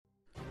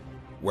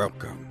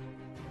Welcome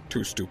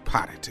to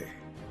Stupidity,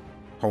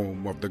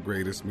 home of the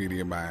greatest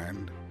media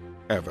mind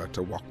ever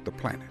to walk the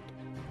planet.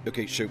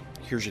 Okay, so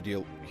here's the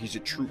deal. He's a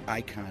true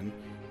icon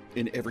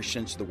in every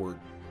sense of the word.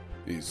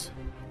 He's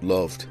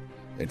loved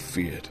and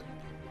feared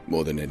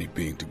more than any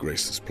being to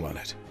grace this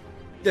planet.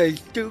 There's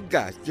two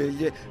guys.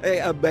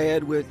 A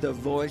man with a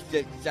voice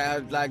that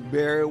sounds like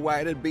Barry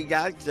White and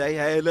Beyonce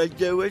had a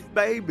Jewish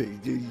baby.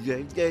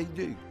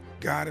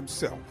 God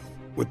himself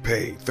would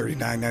pay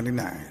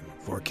 $39.99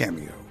 for a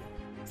cameo.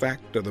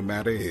 Fact of the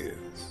matter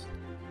is,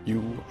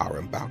 you are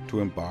about to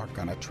embark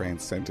on a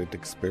transcendent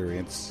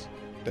experience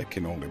that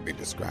can only be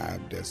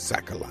described as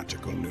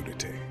psychological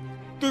nudity.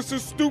 This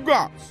is Stu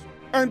Goss,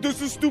 and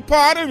this is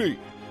Stupidity.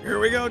 Here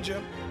we go,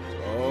 Jim.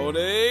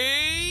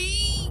 Tony!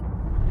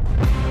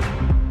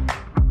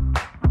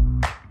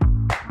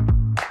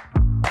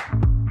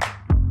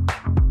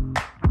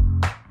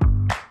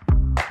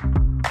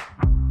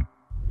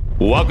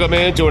 Welcome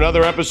into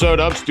another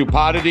episode of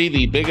Stupidity,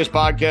 the biggest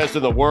podcast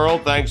in the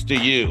world, thanks to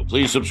you.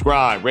 Please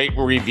subscribe, rate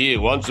and review,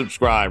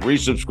 unsubscribe,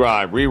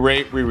 resubscribe,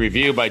 re-rate,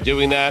 re-review. By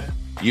doing that,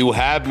 you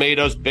have made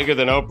us bigger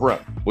than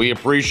Oprah. We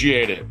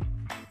appreciate it.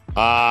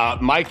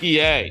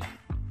 Mikey A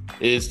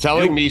is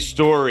telling me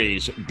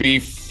stories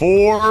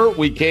before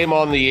we came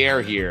on the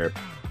air here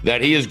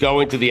that he is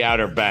going to the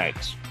Outer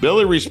Banks.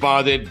 Billy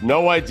responded,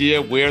 no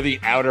idea where the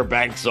Outer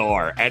Banks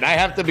are. And I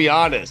have to be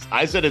honest,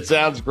 I said it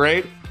sounds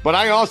great, but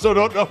I also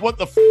don't know what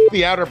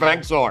the Outer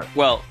Banks are.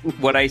 Well,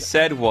 what I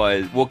said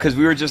was, because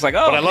we were just like,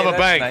 oh, but I love a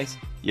bank. Nice.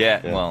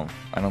 Yeah, well,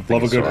 I don't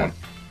think love a good one.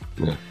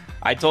 Yeah.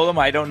 I told him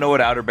I don't know what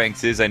Outer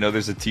Banks is. I know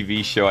there's a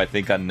TV show, I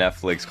think, on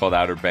Netflix called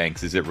Outer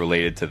Banks. Is it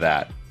related to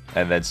that?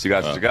 And then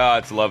Stugas was like, oh,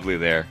 it's lovely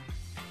there.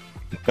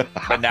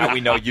 But now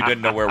we know you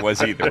didn't know where it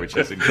was either, which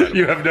is incredible.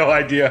 You have no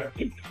idea.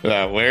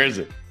 Where is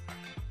it?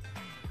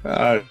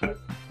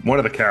 One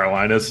of the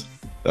Carolinas.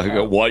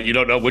 What? You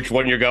don't know which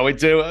one you're going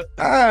to?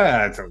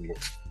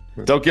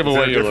 Don't give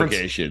away your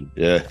location.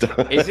 Yeah.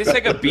 Is this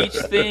like a beach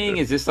thing?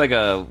 Is this like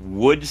a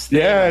woods thing?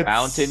 Yeah,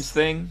 mountains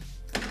thing?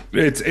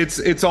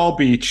 It's all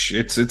beach.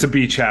 It's a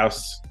beach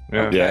house.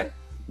 Yeah. Okay. Yeah.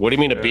 What do you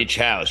mean a beach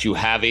house? You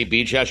have a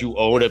beach house? You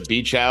own a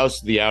beach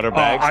house? The Outer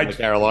Banks in the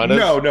Carolinas?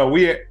 No.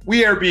 We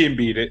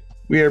Airbnb'd it.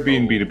 We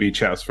Airbnb'd a beach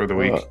house for the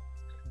week.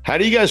 How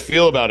do you guys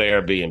feel about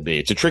Airbnb?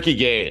 It's a tricky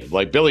game.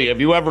 Like, Billy,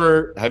 have you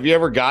ever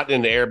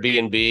gotten an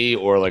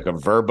Airbnb or like a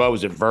Vrbo?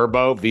 Is it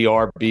Vrbo?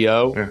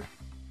 VRBO?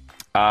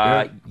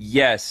 Yeah.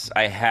 Yes,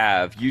 I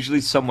have.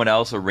 Usually someone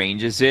else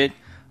arranges it.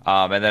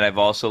 And then I've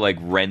also like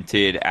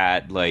rented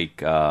at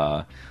like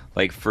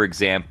for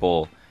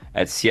example,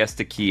 at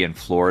Siesta Key in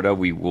Florida,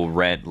 we will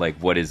rent like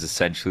what is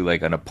essentially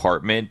like an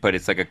apartment, but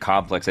it's like a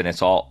complex and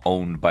it's all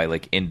owned by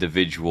like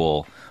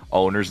individual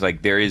owners.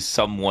 Like there is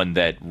someone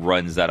that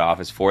runs that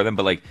office for them,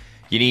 but like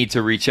you need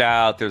to reach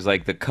out. There's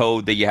like the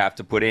code that you have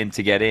to put in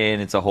to get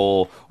in. It's a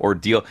whole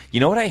ordeal.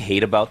 You know what I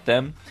hate about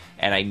them?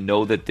 And I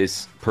know that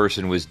this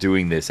person was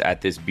doing this at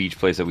this beach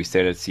place that we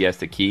stayed at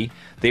Siesta Key.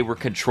 They were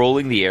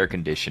controlling the air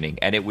conditioning,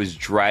 and it was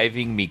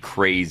driving me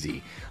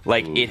crazy.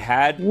 Like, it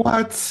had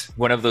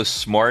one of those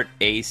smart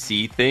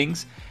AC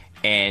things,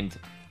 and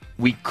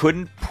we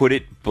couldn't put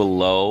it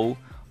below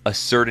a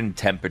certain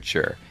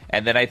temperature.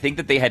 And then I think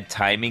that they had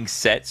timing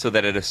set so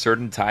that at a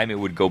certain time it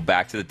would go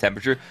back to the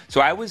temperature. So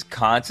I was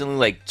constantly,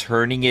 like,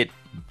 turning it,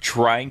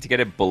 trying to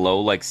get it below,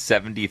 like,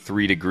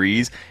 73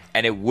 degrees,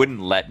 and it wouldn't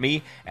let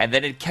me. And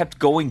then it kept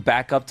going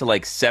back up to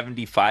like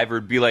 75, or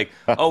it'd be like,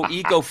 oh,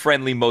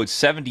 eco-friendly mode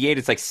 78.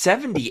 It's like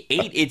 78.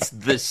 It's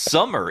the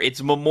summer.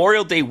 It's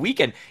Memorial Day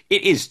weekend.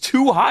 It is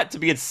too hot to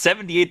be at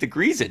 78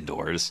 degrees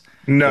indoors.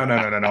 No.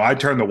 I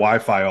turn the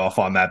Wi-Fi off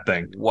on that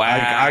thing. Wow.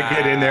 I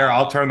get in there.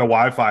 I'll turn the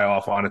Wi-Fi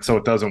off on it so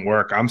it doesn't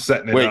work. I'm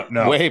setting it up.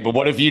 No. Wait, but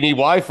what if you need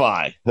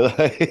Wi-Fi?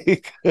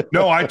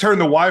 No, I turn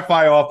the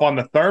Wi-Fi off on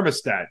the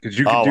thermostat because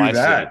you can do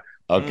that. See.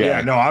 Okay.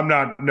 Yeah, no, I'm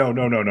not. No.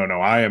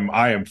 I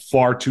am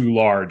far too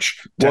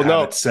large to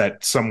have it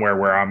set somewhere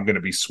where I'm going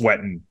to be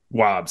sweating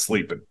while I'm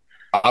sleeping.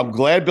 I'm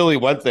glad Billy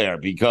went there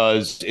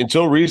because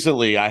until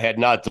recently I had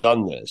not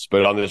done this.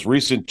 But on this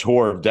recent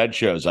tour of Dead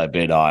shows I've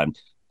been on,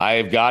 I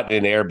have gotten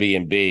an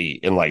Airbnb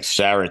in like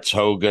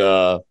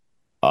Saratoga,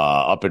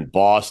 up in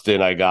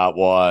Boston. I got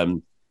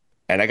one.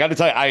 And I got to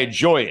tell you, I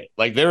enjoy it.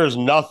 Like, there is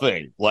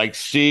nothing like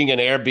seeing an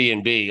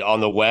Airbnb on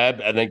the web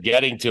and then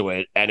getting to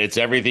it, and it's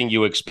everything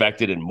you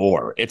expected and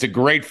more. It's a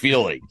great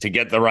feeling to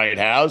get the right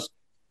house,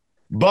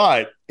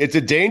 but it's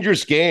a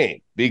dangerous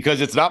game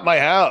because it's not my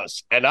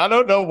house, and I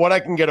don't know what I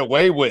can get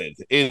away with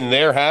in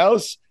their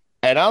house,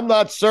 and I'm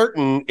not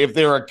certain if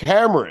there are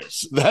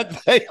cameras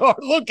that they are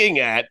looking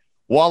at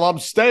while I'm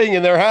staying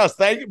in their house.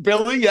 Thank you,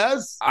 Billy.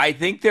 Yes. I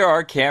think there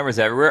are cameras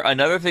everywhere.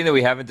 Another thing that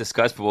we haven't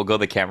discussed, but we'll go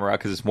the camera route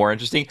because it's more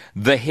interesting,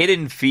 the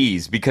hidden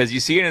fees. Because you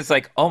see it and it's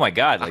like, oh my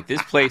God, like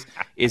this place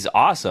is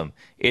awesome.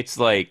 It's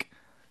like,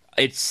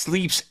 it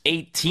sleeps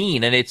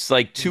 18 and it's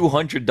like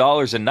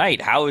 $200 a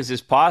night. How is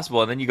this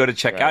possible? And then you go to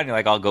check out and you're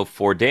like, I'll go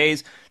 4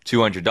 days,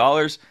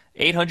 $200.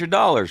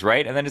 $800,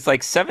 right? And then it's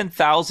like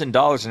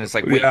 $7,000, and it's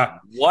like, wait,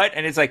 what?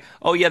 And it's like,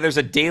 oh yeah, there's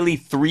a daily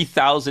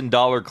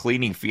 $3,000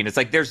 cleaning fee, and it's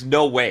like, there's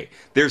no way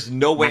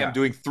I'm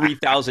doing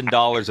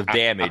 $3,000 of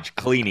damage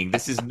cleaning.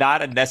 This is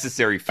not a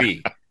necessary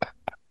fee.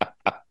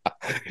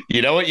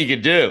 You know what you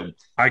could do?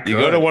 You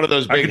go to one of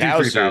those big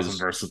houses.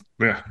 Versus,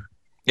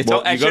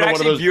 I should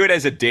actually view it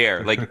as a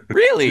dare. Like,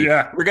 really?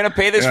 We're gonna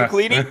pay this for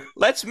cleaning?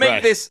 Let's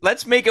make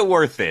Let's make it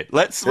worth it.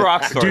 Let's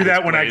rockstar. Do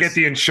that when I get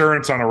the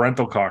insurance on a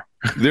rental car.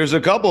 There's a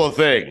couple of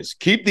things.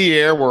 Keep the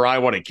air where I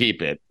want to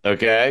keep it.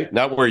 Okay,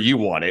 not where you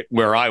want it.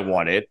 Where I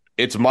want it.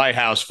 It's my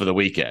house for the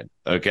weekend.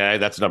 Okay,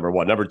 that's number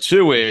one. Number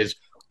two is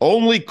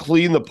only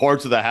clean the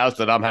parts of the house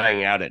that I'm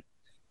hanging out in.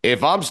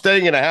 If I'm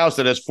staying in a house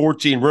that has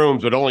 14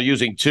 rooms but only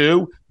using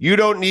 2, you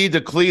don't need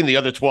to clean the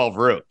other 12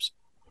 rooms.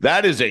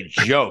 That is a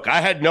joke.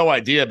 I had no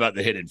idea about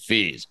the hidden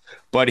fees.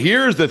 But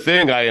here's the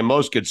thing I am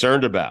most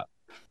concerned about.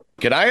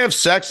 Can I have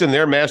sex in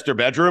their master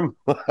bedroom?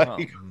 Are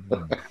you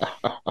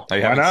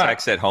having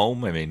sex at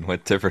home? I mean,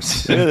 what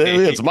difference?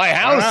 It's my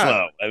house,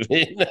 though. I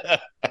mean,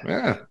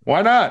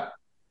 why not?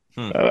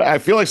 I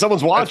feel like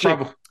someone's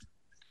watching.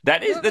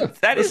 That is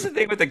the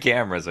thing with the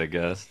cameras, I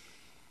guess.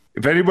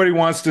 If anybody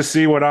wants to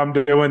see what I'm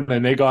doing,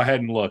 then they go ahead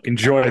and look.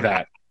 Enjoy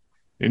that.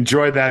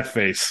 Enjoy that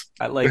face.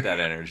 I like that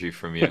energy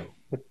from you.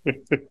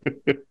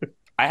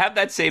 I have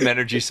that same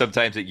energy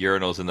sometimes at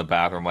urinals in the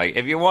bathroom. Like,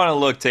 if you want to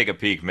look, take a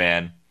peek,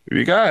 man.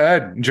 You go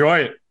ahead.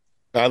 Enjoy it.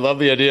 I love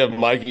the idea of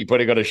Mikey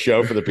putting on a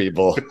show for the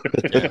people.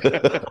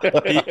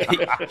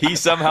 he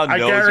somehow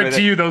knows. I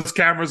guarantee you those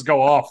cameras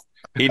go off.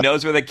 He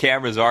knows where the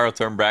cameras are. He'll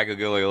turn back and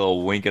go like a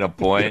little wink and a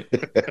point.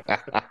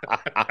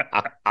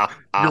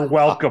 You're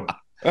welcome.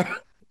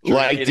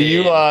 Like, do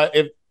you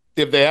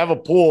if they have a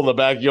pool in the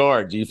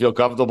backyard, do you feel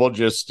comfortable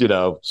just,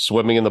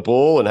 swimming in the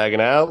pool and hanging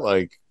out?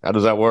 Like, how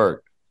does that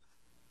work?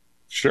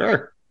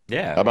 Sure.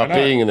 Yeah. How about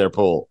peeing in their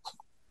pool?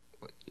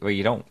 Well,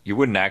 you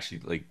wouldn't actually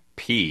like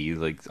pee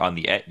like on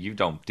the you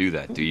don't do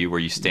that, do you? Where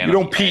you stand. You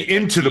don't pee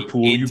into the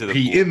pool. You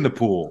pee in the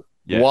pool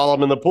while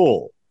I'm in the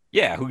pool.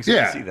 Yeah. Who's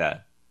going to see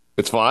that?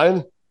 It's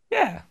fine.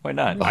 Yeah, why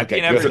not? Okay, I pee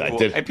in every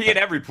pool. I pee in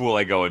every pool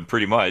I go in,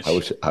 pretty much.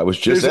 I was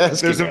just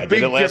asking. I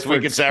did it last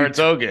week in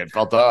Saratoga. It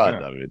felt odd.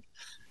 Yeah. I mean,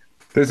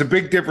 there's a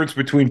big difference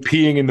between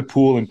peeing in the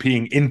pool and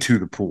peeing into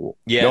the pool.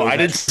 Yeah, no, I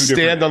didn't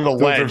stand on the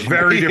ledge.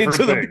 Very different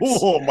into things. The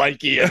pool,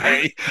 Mikey.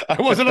 I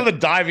wasn't on the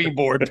diving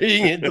board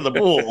peeing into the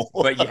pool.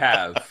 But you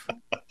have.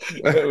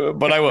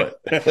 But I would.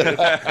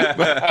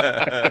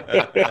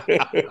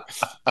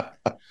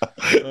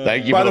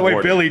 Thank you. By the way,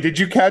 Billy, did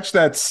you catch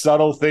that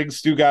subtle thing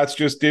Stugatz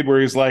just did where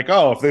he's like,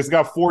 oh, if there's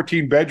got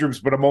 14 bedrooms,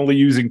 but I'm only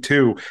using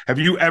 2. Have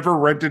you ever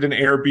rented an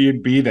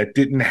Airbnb that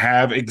didn't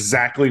have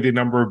exactly the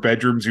number of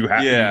bedrooms you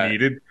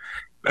needed?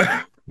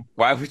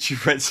 Why would you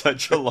rent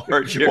such a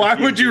large Airbnb? Why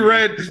would you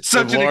rent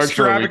such an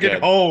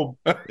extravagant home?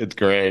 It's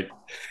great.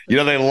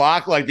 They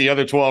lock like the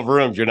other 12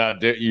 rooms you're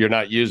not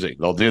using.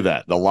 They'll do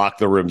that. They'll lock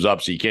the rooms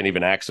up so you can't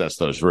even access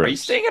those rooms. Are you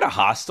staying at a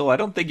hostel? I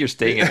don't think you're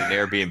staying at an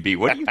Airbnb.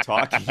 What are you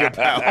talking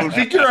about? I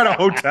think you're at a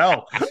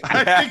hotel.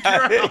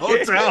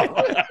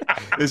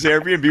 This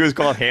Airbnb was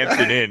called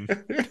Hampton Inn.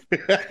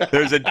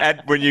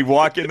 When you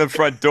walk in the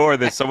front door,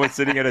 there's someone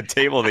sitting at a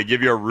table. They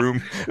give you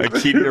a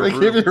key to your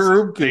room. Give you a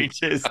room key.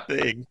 Strangest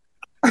thing.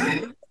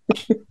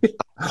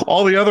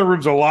 All the other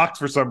rooms are locked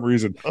for some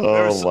reason.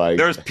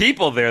 There's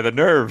people there. The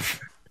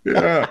nerve.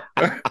 Yeah.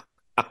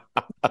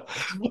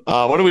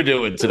 What are we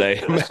doing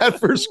today? Matt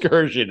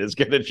Vasgersian is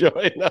going to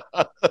join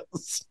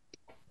us.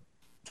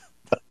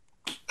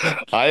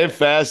 I am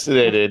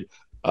fascinated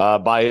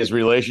by his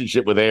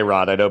relationship with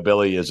A-Rod. I know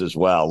Billy is as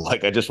well.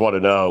 Like, I just want to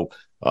know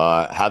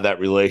how that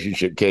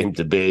relationship came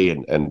to be,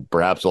 and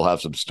perhaps he'll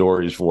have some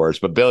stories for us.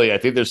 But Billy, I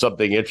think there's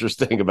something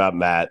interesting about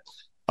Matt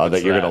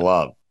that you're going to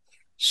love.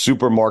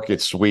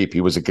 Supermarket sweep. He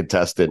was a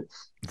contestant.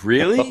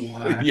 Really?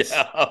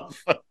 Yeah.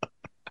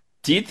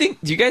 Do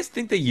you guys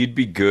think that you'd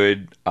be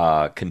good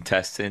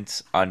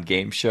contestants on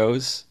game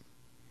shows?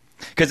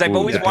 Because I've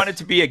always wanted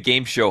to be a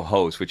game show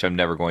host, which I'm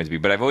never going to be,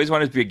 but I've always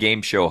wanted to be a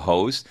game show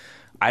host.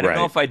 I don't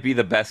know if I'd be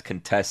the best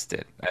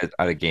contestant at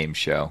a game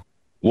show.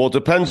 Well, it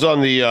depends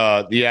on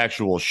the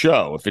actual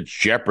show. If it's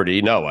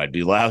Jeopardy, no, I'd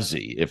be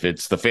lousy. If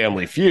it's the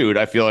Family Feud,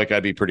 I feel like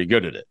I'd be pretty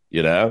good at it,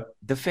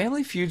 The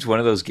Family Feud's one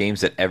of those games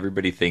that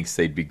everybody thinks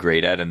they'd be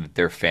great at and that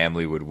their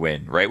family would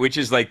win, right? Which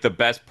is like the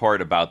best part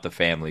about the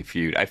Family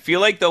Feud. I feel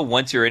like, though,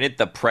 once you're in it,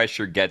 the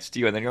pressure gets to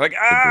you and then you're like,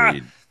 ah!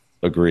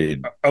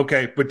 Agreed.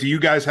 Okay, but do you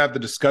guys have the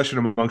discussion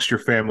amongst your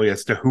family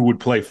as to who would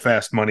play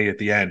Fast Money at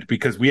the end?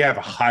 Because we have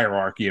a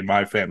hierarchy in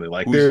my family.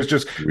 Like, there's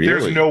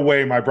no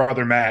way my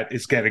brother Matt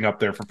is getting up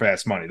there for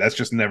Fast Money. That's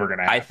just never going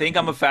to happen. I think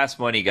I'm a Fast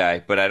Money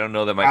guy, but I don't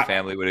know that my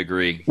family would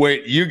agree.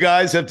 Wait, you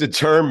guys have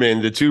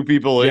determined the 2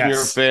 people in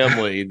your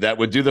family that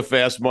would do the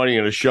Fast Money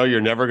in a show you're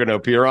never going to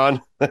appear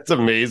on? That's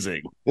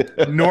amazing.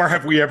 Nor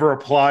have we ever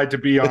applied to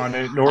be on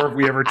it, nor have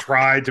we ever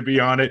tried to be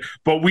on it.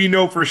 But we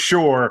know for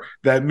sure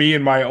that me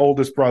and my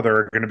oldest brother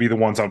are going to be the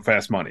ones on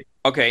Fast Money.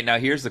 Okay, now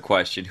here's the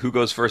question. Who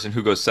goes first and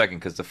who goes second?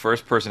 Because the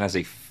first person has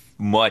a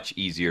much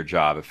easier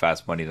job at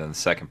Fast Money than the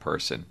second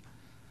person.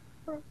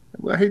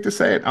 I hate to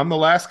say it. I'm the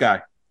last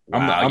guy.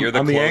 Wow, you're the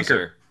I'm the closer.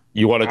 anchor.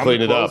 You want to I'm clean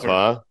the it up, closer.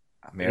 huh?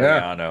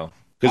 Mariano.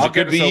 Because I'll it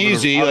could get be us over the-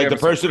 easy. I'll Like get the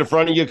us person over in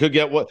front of you could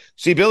get what.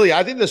 See, Billy,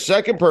 I think the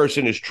second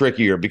person is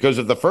trickier because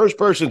if the first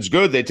person's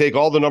good, they take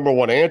all the number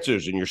one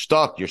answers and you're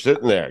stuck. You're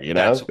sitting there, you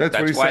know? That's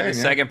what he's why saying, the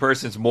yeah. second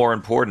person's more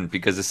important,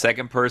 because the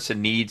second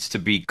person needs to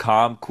be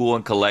calm, cool,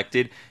 and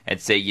collected and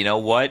say, you know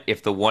what?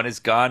 If the one is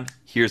gone,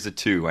 here's the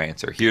 2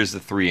 answer. Here's the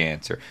 3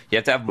 answer. You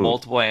have to have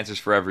multiple answers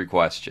for every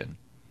question.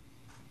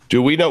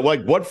 Do we know,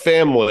 like, what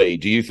family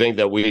do you think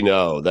that we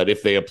know that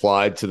if they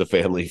applied to the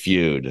Family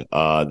Feud,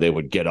 they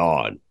would get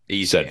on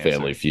said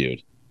Family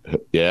Feud?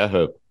 Yeah?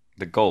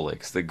 The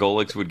Golics. The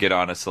Golics would get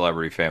on a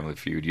Celebrity Family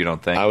Feud. You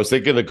don't think? I was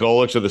thinking the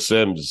Golics or the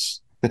Sims.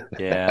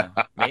 Yeah.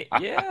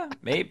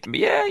 Maybe.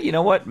 Yeah, you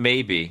know what?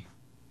 Maybe.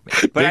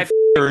 But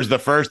Big is the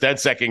first and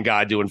second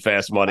guy doing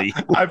Fast Money.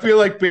 I feel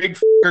like Big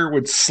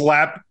would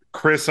slap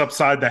Chris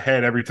upside the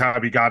head every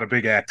time he got a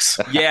big X.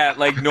 Yeah,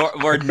 like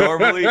or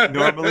normally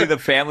the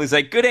family's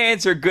like, good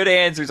answer.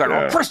 He's like,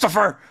 oh,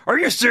 Christopher, are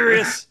you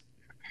serious?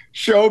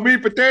 Show me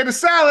potato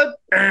salad.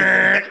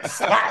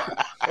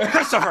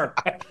 Christopher.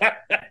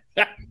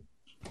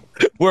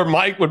 Where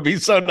Mike would be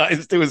so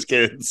nice to his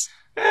kids.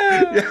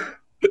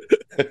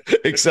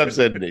 Except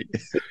Sydney.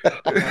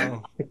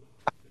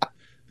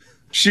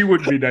 She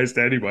wouldn't be nice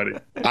to anybody.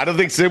 I don't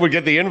think Sid would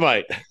get the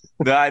invite.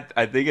 No,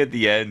 I think at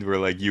the end we're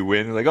like, you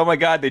win. We're like, oh my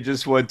God, they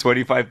just won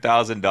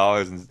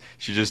 $25,000, and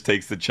she just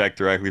takes the check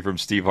directly from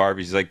Steve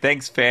Harvey. She's like,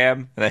 thanks,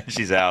 fam, and then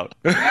she's out.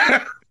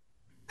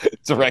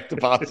 Direct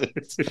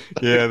deposits.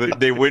 Yeah,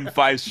 they win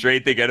 5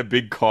 straight. They get a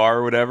big car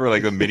or whatever,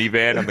 like a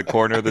minivan on the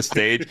corner of the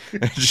stage,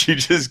 and she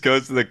just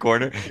goes to the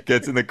corner,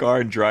 gets in the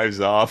car, and drives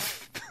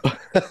off,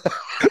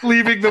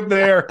 leaving them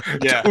there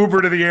to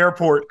Uber to the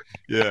airport.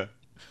 Yeah.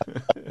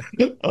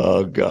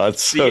 Oh God,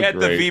 so see you at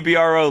great. the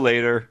VBRO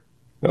later.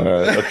 All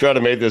right, let's try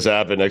to make this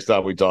happen next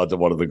time we talk to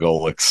one of the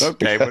Golics.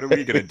 Okay, what are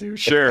we gonna do?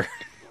 Sure.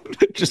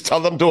 Just tell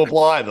them to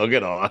apply. They'll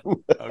get on.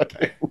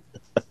 Okay.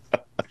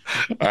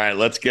 All right,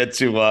 let's get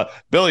to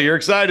Billy. You're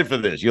excited for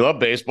this. You love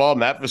baseball.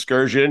 Matt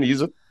Vasgersian,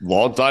 he's a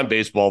longtime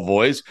baseball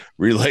voice,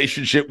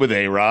 relationship with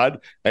A-Rod,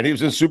 and he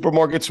was in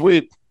Supermarket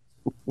Sweep.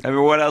 I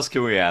mean, what else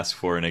can we ask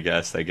for in a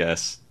guest, I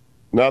guess?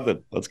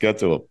 Nothing. Let's get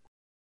to him.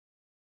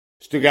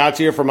 Stugatz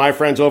here for my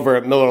friends over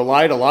at Miller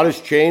Lite. A lot has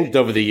changed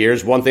over the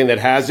years. One thing that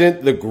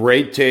hasn't, the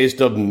great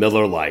taste of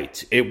Miller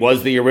Lite. It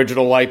was the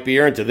original light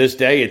beer, and to this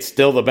day, it's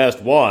still the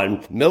best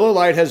one. Miller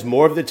Lite has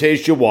more of the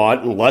taste you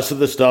want and less of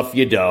the stuff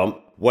you don't.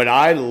 What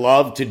I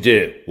love to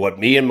do, what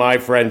me and my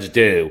friends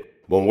do,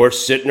 when we're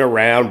sitting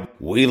around,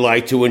 we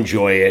like to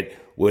enjoy it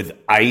with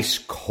ice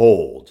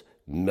cold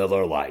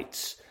Miller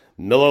Lites.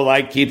 Miller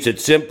Lite keeps it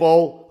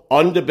simple,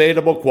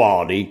 undebatable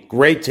quality,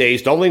 great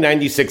taste, only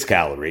 96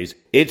 calories.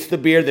 It's the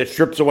beer that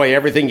strips away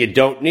everything you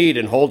don't need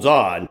and holds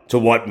on to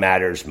what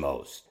matters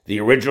most. The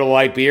original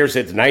light beer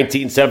since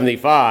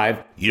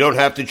 1975. You don't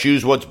have to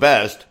choose what's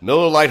best.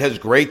 Miller Lite has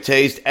great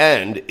taste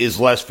and is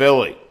less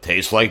filling.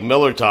 Tastes like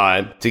Miller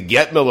time. To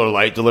get Miller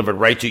Lite delivered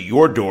right to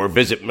your door,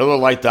 visit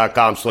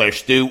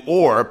MillerLite.com/stew,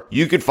 or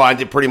you can find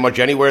it pretty much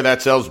anywhere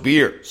that sells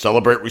beer.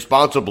 Celebrate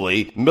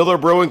responsibly. Miller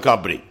Brewing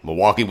Company,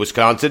 Milwaukee,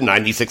 Wisconsin,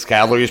 96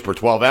 calories per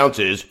 12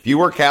 ounces,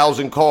 fewer calories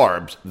and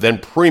carbs than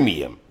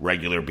premium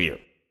regular beer.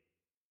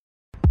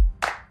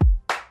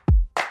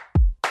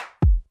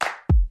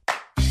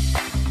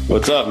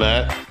 What's up,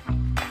 Matt?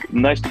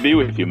 Nice to be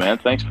with you, man.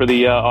 Thanks for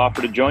the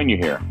offer to join you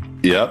here.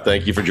 Yeah,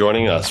 thank you for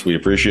joining us. We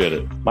appreciate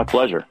it. My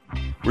pleasure.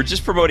 We're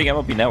just promoting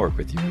MLB Network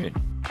with you, right?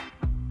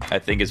 I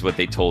think is what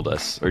they told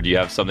us. Or do you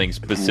have something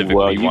specific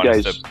you want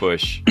us to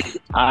push?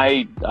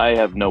 I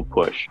have no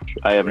push.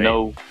 I have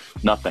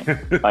nothing.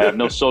 I have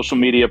no social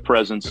media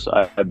presence.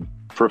 I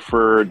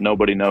prefer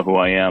nobody know who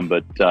I am,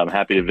 but I'm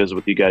happy to visit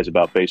with you guys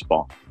about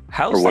baseball.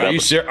 Are you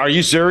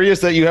serious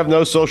that you have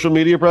no social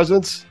media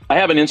presence? I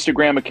have an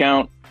Instagram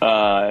account.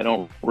 I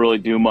don't really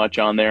do much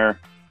on there.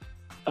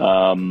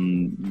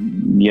 I'm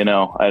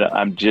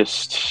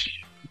just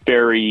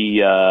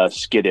very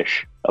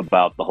skittish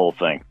about the whole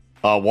thing.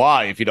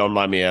 Why, if you don't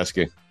mind me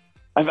asking?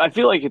 I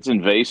feel like it's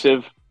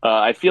invasive.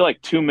 I feel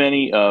like too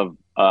many of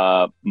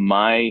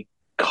my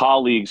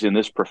colleagues in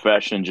this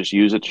profession just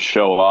use it to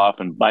show off,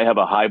 and I have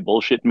a high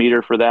bullshit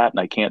meter for that, and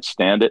I can't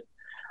stand it.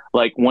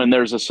 Like when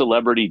there's a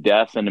celebrity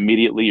death and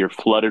immediately you're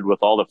flooded with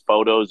all the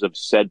photos of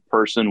said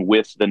person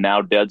with the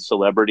now dead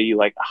celebrity.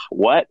 Like,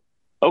 what?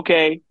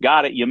 Okay,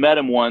 got it. You met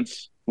him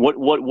once. What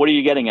are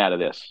you getting out of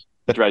this?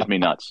 It drives me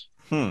nuts.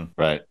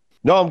 Right.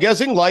 No, I'm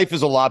guessing life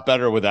is a lot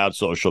better without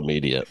social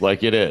media.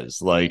 Like it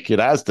is. Like it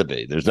has to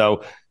be.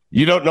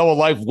 You don't know a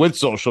life with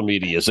social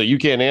media, so you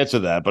can't answer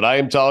that. But I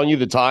am telling you,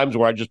 the times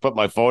where I just put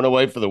my phone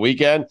away for the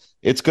weekend,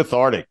 it's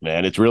cathartic,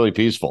 man. It's really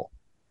peaceful.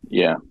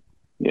 Yeah.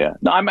 Yeah.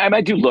 No,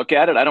 I do look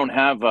at it. I don't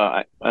have,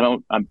 I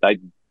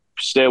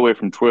stay away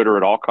from Twitter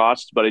at all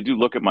costs, but I do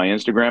look at my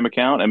Instagram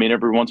account. I mean,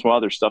 every once in a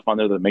while there's stuff on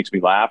there that makes me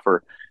laugh,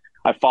 or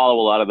I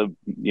follow a lot of the,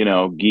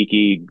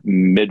 geeky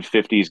mid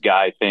 50s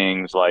guy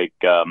things like,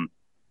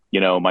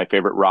 my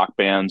favorite rock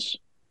bands,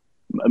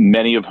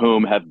 many of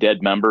whom have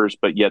dead members,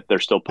 but yet they're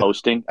still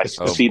posting.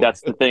 Boy.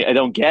 That's the thing. I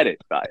don't get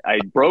it. I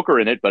broker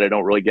in it, but I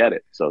don't really get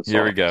it. So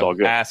Here we go. It's all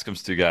good. Ask them,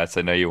 Stugatz.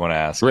 I know you want to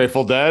ask.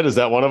 Grateful Dead, is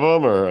that one of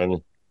them?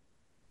 Or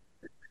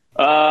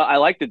I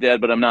like the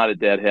Dead, but I'm not a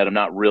Deadhead. I'm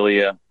not really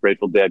a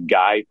Grateful Dead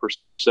guy per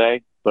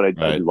se, but I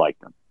do like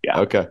them. Yeah.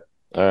 Okay.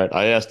 All right.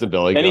 I asked him,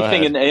 Billy.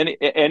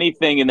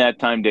 Anything in that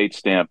time date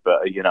stamp,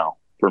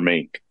 for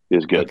me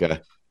is good. Okay.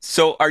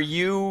 So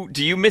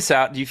do you miss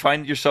out? Do you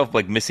find yourself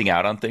like missing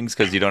out on things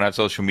because you don't have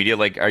social media?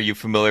 Like, are you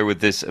familiar with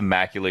this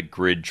immaculate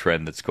grid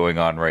trend that's going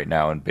on right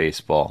now in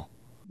baseball?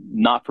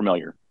 Not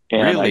familiar.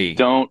 And Really? I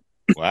don't.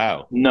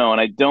 Wow. No,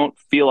 and I don't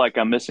feel like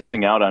I'm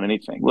missing out on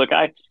anything. Look,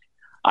 I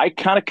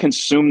kind of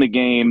consume the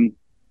game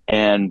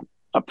and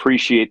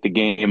appreciate the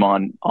game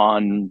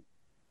on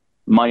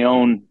my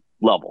own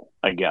level,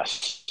 I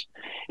guess.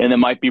 And it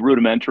might be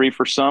rudimentary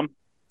for some.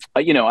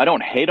 I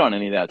don't hate on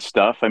any of that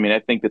stuff. I mean, I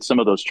think that some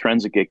of those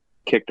trends that get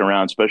kicked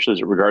around, especially as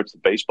it regards to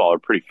baseball, are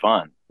pretty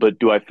fun. But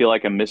do I feel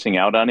like I'm missing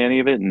out on any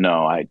of it?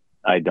 No,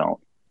 I don't.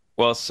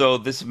 Well, so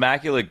this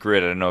immaculate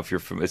grid, I don't know if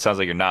you're. It sounds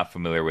like you're not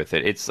familiar with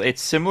it.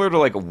 It's similar to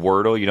like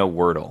Wordle. You know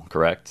Wordle,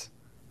 correct?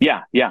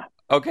 Yeah.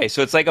 Okay,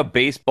 so it's like a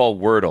baseball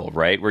Wordle,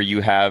 right? Where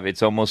you have,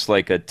 it's almost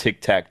like a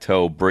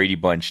tic-tac-toe Brady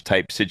Bunch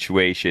type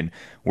situation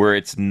where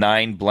it's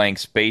 9 blank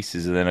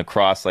spaces, and then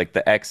across like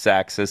the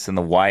X-axis and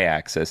the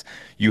Y-axis,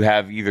 you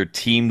have either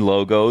team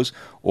logos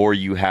or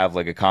you have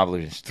like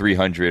accomplished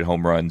 300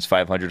 home runs,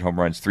 500 home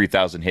runs,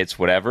 3,000 hits,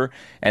 whatever.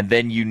 And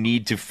then you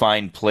need to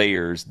find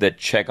players that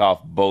check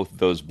off both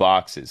those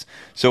boxes.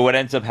 So what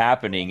ends up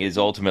happening is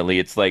ultimately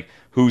it's like,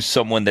 who's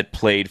someone that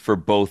played for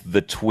both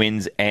the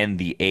Twins and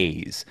the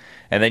A's?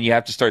 And then you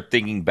have to start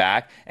thinking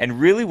back. And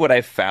really what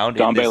I found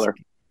Don Baylor.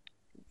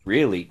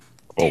 Really?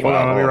 Oh,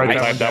 wow. Let me write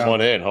Type that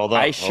one in. Hold on.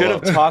 I should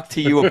have talked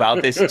to you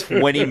about this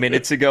 20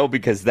 minutes ago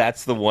because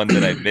that's the one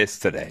that I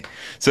missed today.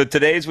 So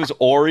today's was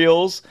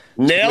Orioles.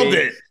 Nailed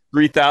Twins, it.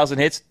 3,000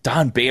 hits.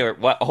 Don Baylor.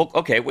 What?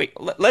 Okay, wait.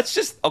 Let's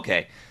just.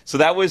 Okay. So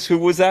that was, who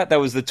was that? That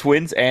was the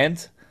Twins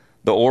and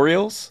the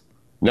Orioles?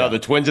 No, the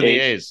Twins and the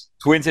A's.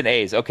 Twins and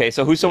A's. Okay.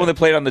 So who's someone that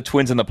played on the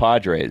Twins and the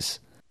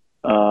Padres?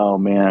 Oh,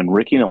 man.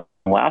 Ricky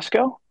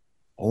Nolasco?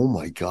 Oh,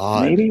 my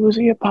God. Maybe was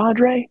he a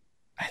Padre?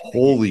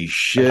 Holy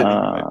shit.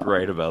 I'm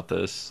right about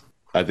this.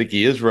 I think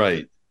he is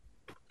right.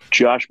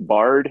 Josh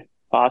Bard,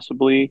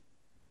 possibly.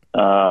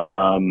 That's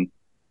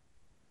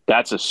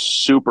a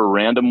super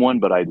random one,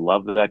 but I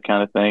love that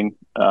kind of thing.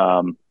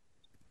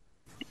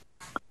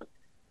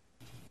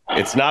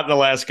 It's not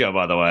Alaska,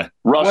 by the way.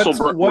 Russell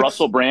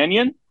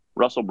Branyan.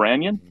 Russell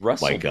Branyan.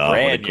 My God,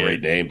 what a great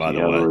name, by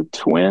the way.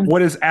 Twin.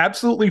 What is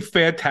absolutely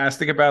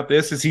fantastic about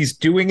this is he's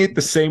doing it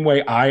the same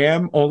way I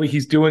am, only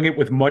he's doing it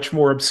with much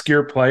more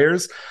obscure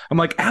players. I'm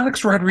like,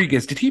 Alex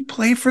Rodriguez, did he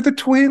play for the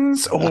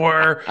Twins?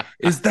 Or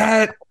is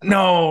that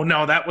no,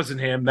 that wasn't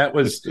him. That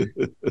was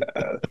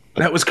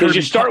because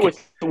you start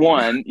with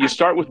one. You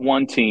start with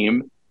one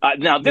team.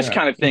 Now, this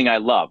kind of thing I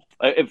love.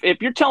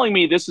 If you're telling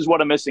me this is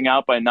what I'm missing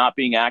out by not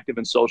being active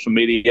in social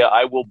media,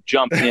 I will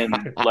jump in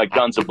like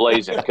guns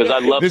a-blazing because I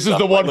love this. Is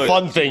the one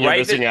fun thing you're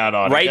missing out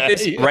on. Write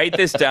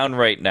this down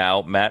right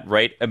now, Matt.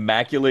 Write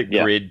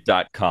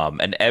ImmaculateGrid.com,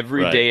 and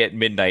every day at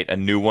midnight a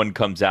new one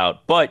comes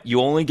out. But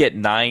you only get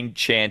 9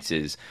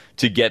 chances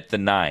to get the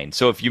 9.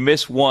 So if you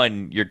miss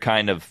one, you're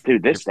kind of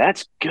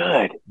that's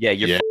good.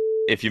 Yeah,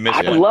 if you miss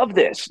I love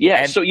this.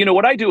 Yeah. So you know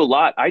what I do a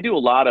lot? I do a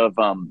lot of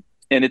and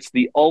it's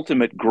the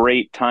ultimate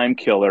great time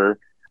killer.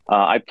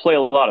 I play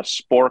a lot of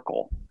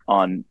Sporkle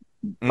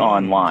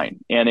online,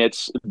 and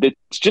it's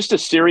just a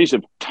series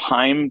of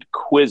timed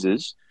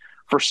quizzes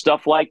for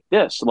stuff like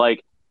this,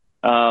 like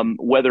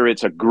whether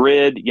it's a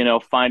grid,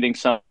 finding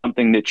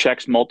something that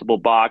checks multiple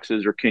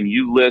boxes, or can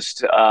you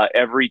list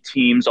every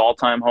team's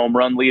all-time home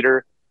run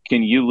leader?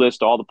 Can you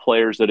list all the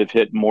players that have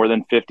hit more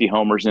than 50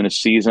 homers in a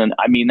season?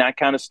 I mean, that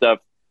kind of stuff.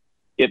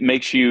 It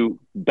makes you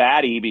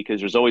batty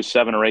because there's always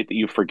 7 or 8 that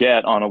you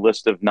forget on a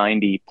list of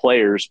 90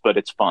 players, but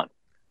it's fun.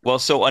 Well,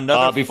 so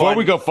another before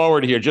we go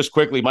forward here, just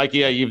quickly, Mikey,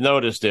 you've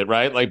noticed it,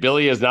 right? Like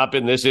Billy has not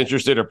been this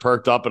interested or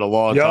perked up in a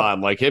long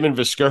time. Like him and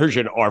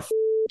Vasgersian are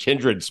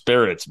kindred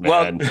spirits,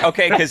 man. Well,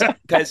 okay,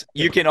 because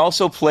you can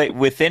also play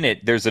within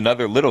it. There's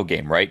another little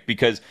game, right?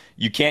 Because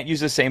you can't use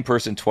the same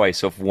person twice.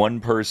 So if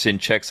one person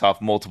checks off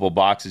multiple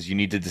boxes, you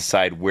need to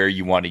decide where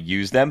you want to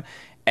use them.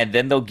 And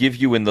then they'll give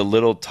you in the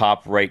little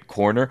top right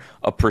corner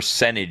a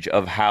percentage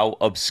of how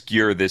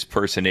obscure this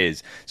person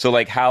is. So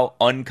like how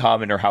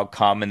uncommon or how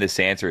common this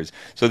answer is.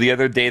 So the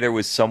other day there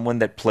was someone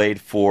that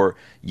played for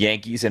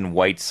Yankees and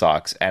White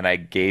Sox, and I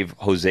gave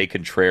Jose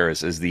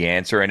Contreras as the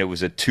answer, and it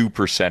was a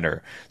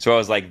 2%er. So I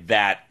was like,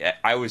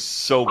 I was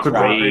so proud.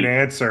 It's a great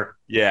answer.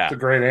 Yeah. It's a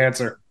great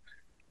answer.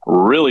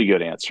 Really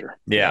good answer.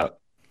 Yeah.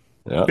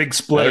 Yeah. Big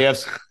split.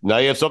 Now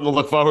you have something to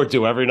look forward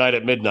to every night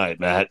at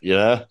midnight, Matt.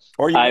 Yeah.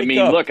 Or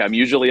look, I'm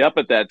usually up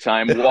at that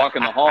time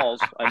walking the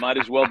halls. I might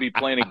as well be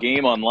playing a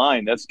game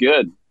online. That's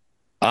good.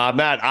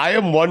 Matt, I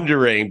am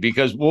wondering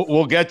because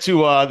we'll get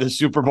to the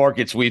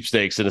supermarket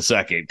sweepstakes in a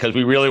second because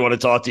we really want to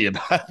talk to you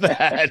about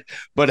that.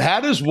 But how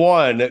does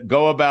one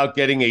go about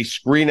getting a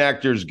Screen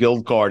Actors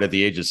Guild card at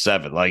the age of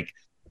 7? Like,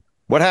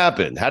 what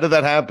happened? How did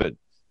that happen?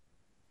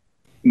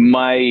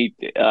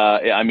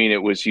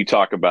 It was, you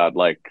talk about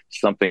like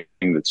something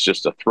that's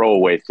just a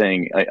throwaway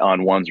thing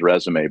on one's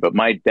resume. But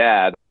my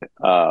dad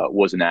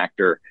was an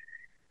actor,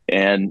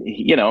 and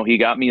he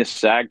got me a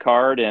SAG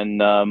card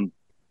and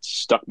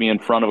stuck me in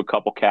front of a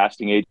couple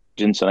casting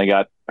agents, and I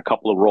got a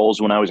couple of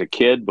roles when I was a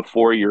kid.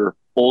 Before you're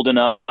old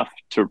enough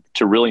to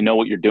really know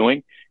what you're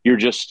doing, you're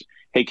just,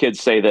 hey,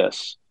 kids, say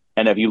this.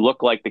 And if you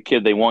look like the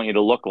kid they want you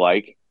to look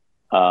like,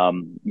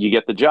 you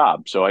get the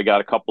job. So I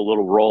got a couple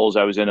little roles.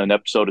 I was in an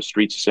episode of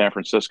Streets of San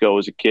Francisco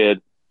as a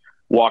kid,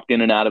 walked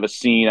in and out of a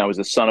scene. I was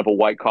the son of a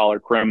white-collar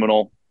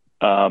criminal.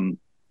 I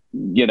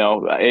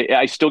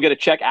still get a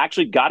check.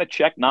 Actually got a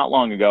check not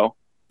long ago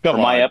for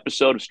my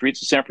episode of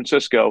Streets of San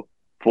Francisco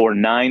for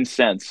 9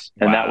 cents.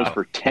 And that was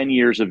for 10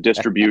 years of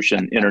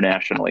distribution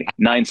internationally.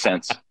 9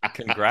 cents.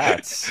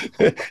 Congrats.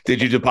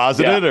 Did you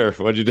deposit it or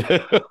what'd you do?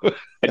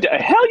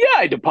 Hell yeah,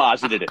 I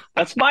deposited it.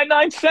 That's my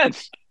 9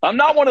 cents. I'm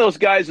not one of those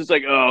guys that's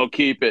like, oh,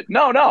 keep it.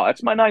 No,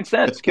 that's my 9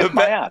 cents. Kiss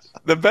my ass.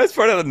 The best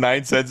part of the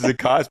 9 cents is it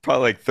costs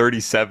probably like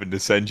 37 to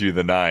send you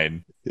the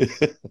 9.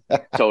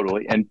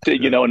 Totally. And,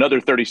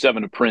 another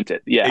 37 to print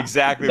it. Yeah.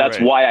 Exactly. That's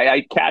why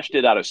I cashed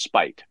it out of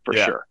spite, for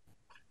sure.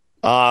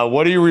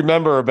 What do you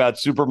remember about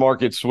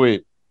Supermarket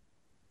Sweep?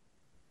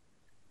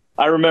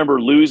 I remember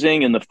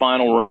losing in the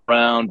final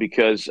round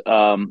because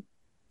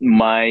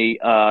my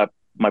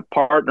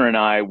partner and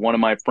I, one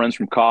of my friends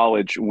from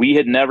college, we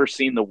had never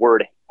seen the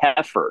word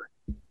heifer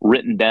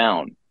written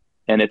down,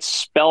 and it's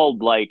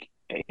spelled like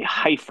a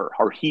heifer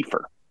or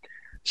heifer.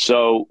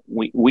 So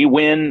we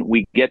win.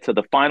 We get to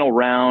the final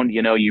round.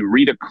 You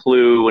read a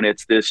clue, and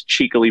it's this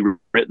cheekily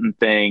written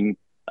thing.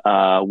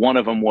 One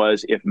of them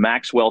was if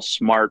Maxwell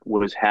Smart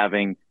was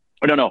having,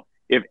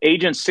 if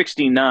Agent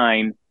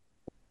 69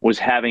 was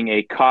having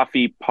a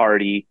coffee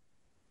party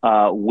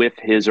with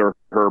his or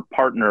her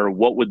partner,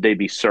 what would they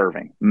be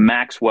serving?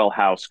 Maxwell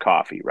House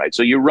coffee, right?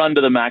 So you run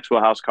to the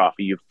Maxwell House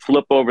coffee, you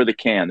flip over the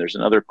can. There's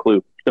another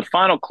clue. The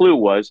final clue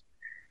was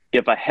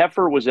if a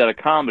heifer was at a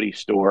comedy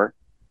store,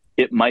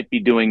 it might be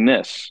doing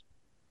this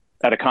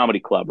at a comedy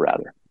club,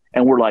 rather.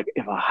 And we're like,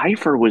 if a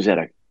heifer was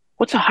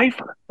what's a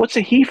heifer? What's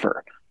a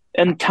heifer?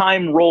 And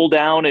time rolled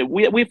down.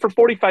 We for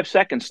 45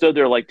 seconds stood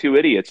there like two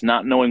idiots,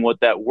 not knowing what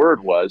that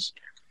word was.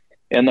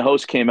 And the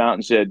host came out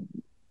and said,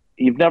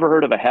 you've never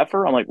heard of a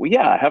heifer? I'm like, well,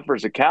 yeah, a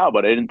heifer's a cow,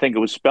 but I didn't think it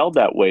was spelled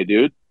that way,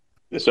 dude.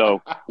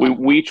 So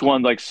we each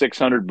won like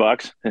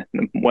 $600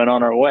 and went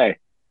on our way.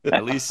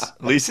 At least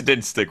it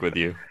didn't stick with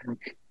you.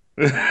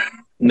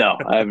 No,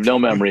 I have no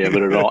memory of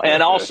it at all.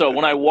 And also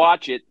when I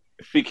watch it,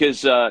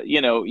 because,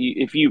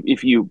 if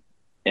you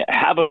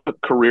have a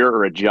career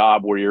or a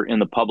job where you're in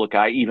the public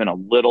eye, even a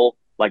little,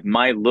 like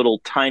my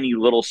tiny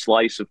little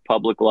slice of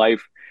public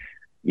life,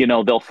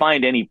 they'll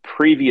find any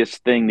previous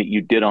thing that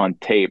you did on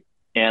tape.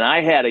 And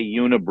I had a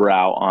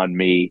unibrow on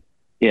me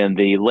in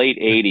the late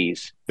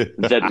 80s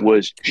that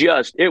was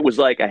it was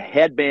like a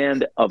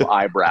headband of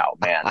eyebrow,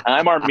 man.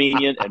 I'm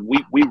Armenian and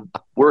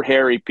we're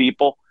hairy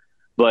people,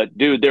 but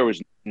dude, there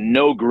was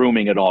no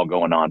grooming at all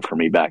going on for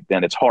me back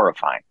then. It's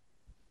horrifying.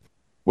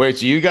 Wait,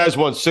 so you guys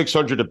won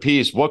 600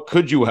 apiece. What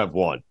could you have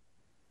won?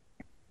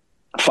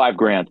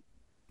 $5,000.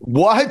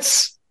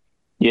 What?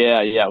 Yeah,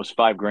 it was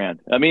 $5,000.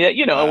 I mean,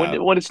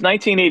 when it's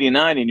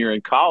 1989 and you're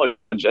in college,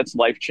 that's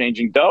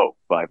life-changing dough.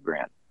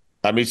 $5,000.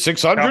 I mean,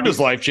 600 is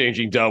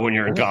life-changing dough when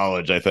you're in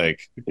college, I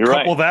think. You're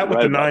Couple that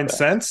with the 9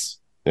 cents.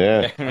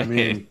 Yeah. I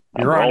mean,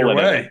 you're on your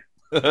way.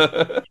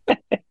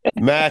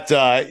 Matt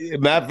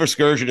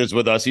Vasgersian is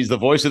with us. He's the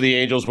voice of the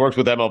Angels, works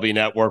with MLB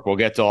Network. We'll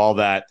get to all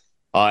that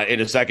in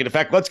a second. In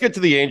fact, let's get to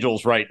the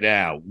Angels right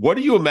now. What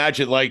do you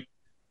imagine, like,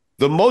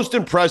 the most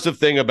impressive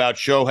thing about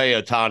Shohei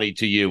Ohtani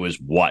to you is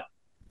what?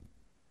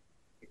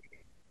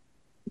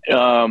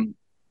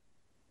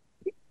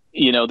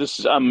 This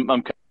is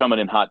I'm coming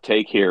in hot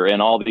take here,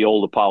 and all the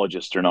old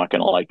apologists are not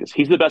going to like this.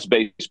 He's the best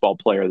baseball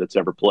player that's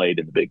ever played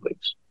in the big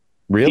leagues.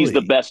 Really? He's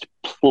the best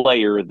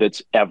player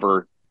that's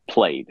ever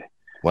played.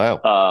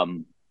 Wow.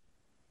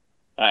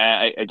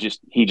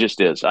 He just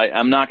is.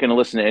 I'm not going to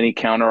listen to any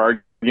counter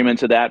argument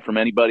to that from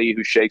anybody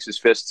who shakes his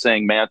fist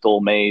saying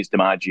Mantle, Mays,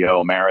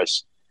 DiMaggio,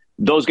 Maris.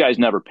 Those guys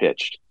never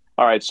pitched.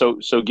 All right, so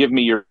give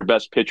me your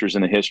best pitchers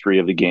in the history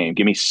of the game.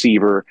 Give me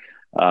Seaver.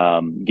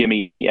 Give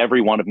me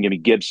every one of them. Give me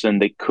Gibson.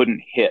 They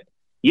couldn't hit.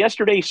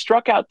 Yesterday, he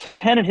struck out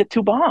 10 and hit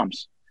 2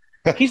 bombs.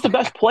 He's the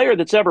best player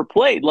that's ever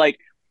played. Like,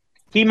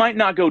 he might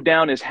not go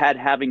down as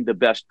having the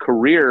best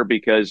career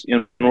because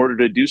in order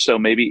to do so,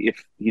 maybe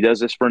if he does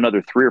this for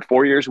another 3 or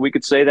 4 years, we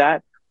could say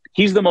that.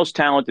 He's the most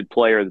talented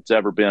player that's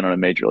ever been on a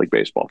Major League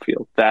Baseball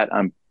field. That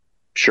I'm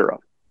sure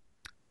of.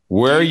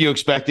 Where are you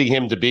expecting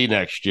him to be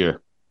next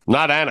year?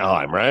 Not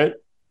Anaheim, right?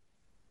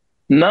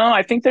 No,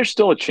 I think there's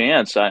still a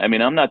chance. I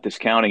mean, I'm not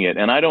discounting it,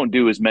 and I don't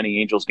do as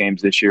many Angels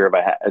games this year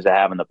as I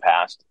have in the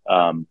past.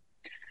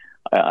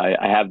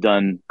 I have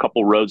done a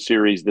couple road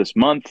series this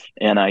month,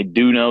 and I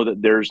do know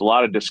that there's a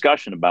lot of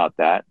discussion about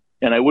that.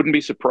 And I wouldn't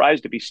be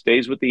surprised if he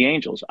stays with the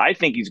Angels. I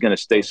think he's going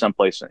to stay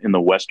someplace in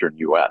the Western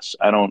U.S.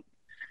 I don't,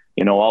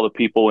 all the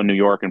people in New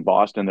York and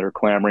Boston that are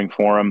clamoring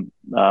for him.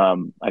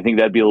 I think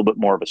that'd be a little bit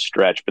more of a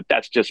stretch, but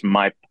that's just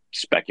my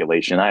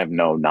speculation. I have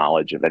no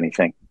knowledge of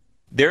anything.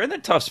 They're in a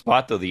tough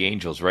spot, though, the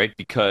Angels, right?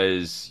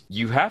 Because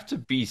you have to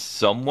be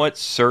somewhat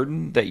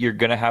certain that you're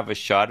going to have a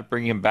shot at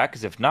bringing him back.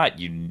 Because if not,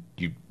 you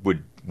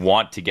would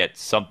want to get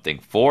something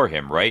for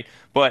him, right?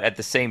 But at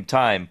the same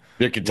time,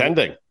 they're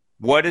contending.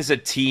 What does a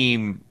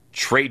team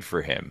trade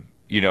for him?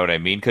 You know what I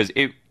mean? Because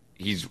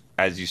he's,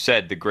 as you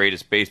said, the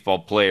greatest baseball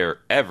player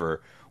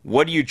ever.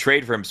 What do you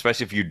trade for him,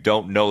 especially if you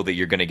don't know that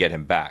you're going to get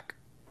him back?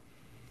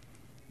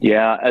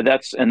 Yeah,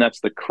 that's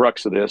the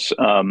crux of this.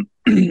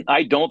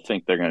 I don't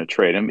think they're going to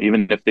trade him,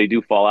 even if they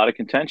do fall out of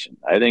contention.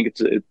 I think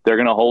they're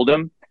going to hold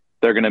him.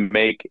 They're going to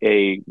make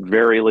a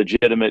very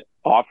legitimate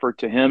offer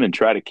to him and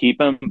try to keep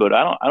him. But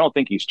I don't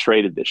think he's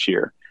traded this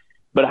year.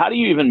 But how do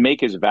you even make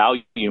his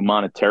value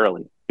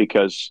monetarily?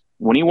 Because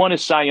when he won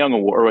his Cy Young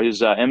Award or his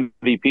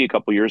MVP a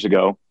couple years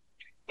ago,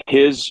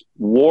 his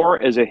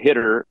WAR as a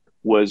hitter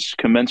was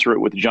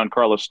commensurate with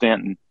Giancarlo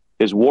Stanton.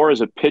 His WAR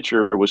as a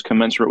pitcher was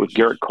commensurate with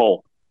Garrett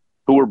Cole,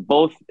 who were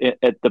both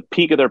at the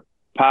peak of their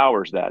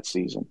powers that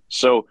season.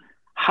 So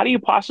how do you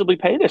possibly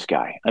pay this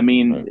guy? I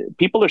mean,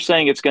 People are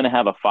saying it's going to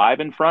have a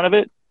 5 in front of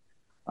it.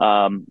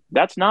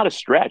 That's not a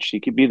stretch. He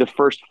could be the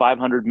first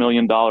 $500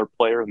 million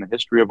player in the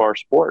history of our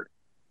sport.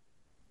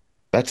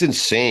 That's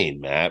insane,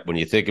 Matt, when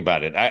you think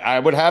about it. I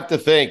would have to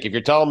think, if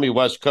you're telling me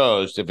West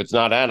Coast, if it's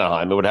not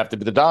Anaheim, it would have to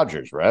be the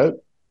Dodgers, right?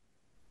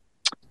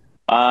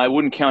 I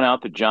wouldn't count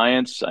out the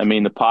Giants. I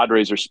mean, the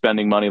Padres are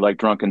spending money like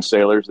drunken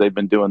sailors. They've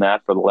been doing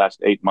that for the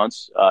last 8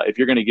 months. If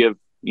you're going to give,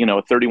 a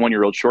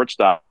 31-year-old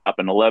shortstop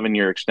an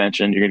 11-year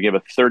extension, you're going to give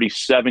a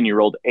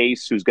 37-year-old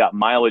ace who's got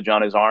mileage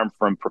on his arm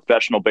from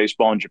professional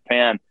baseball in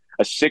Japan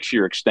a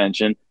 6-year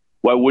extension.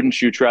 Why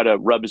wouldn't you try to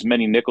rub as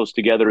many nickels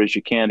together as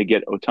you can to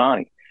get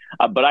Ohtani?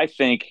 But I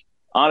think,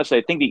 honestly,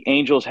 I think the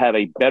Angels have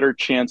a better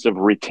chance of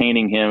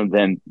retaining him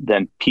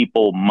than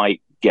people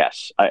might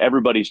guess.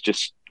 Everybody's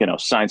just,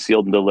 signed,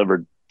 sealed, and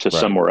delivered to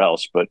somewhere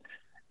else. But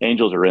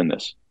Angels are in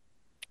this.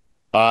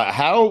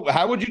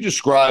 How would you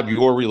describe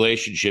your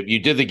relationship? You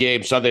did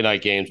the Sunday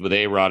night games with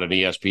A-Rod and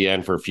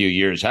ESPN for a few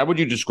years. How would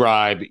you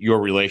describe your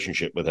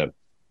relationship with him?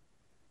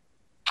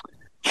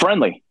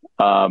 Friendly.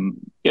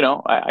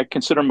 I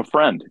consider him a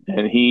friend.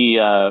 And he,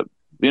 God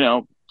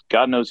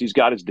knows he's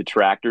got his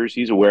detractors.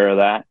 He's aware of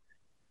that.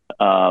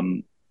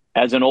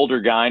 As an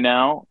older guy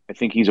now, I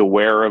think he's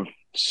aware of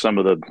some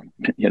of the,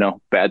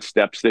 bad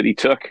steps that he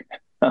took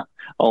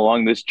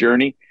along this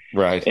journey.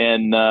 Right.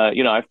 And,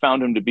 I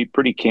found him to be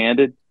pretty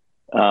candid.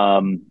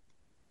 We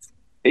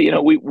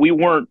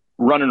weren't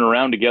running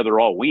around together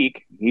all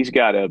week. He's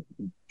got a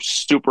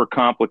super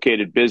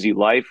complicated, busy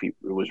life. He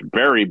was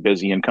very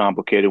busy and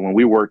complicated when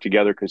we worked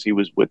together because he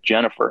was with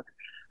Jennifer.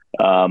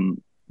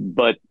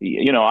 But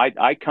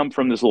I come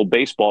from this little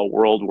baseball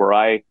world where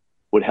I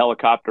would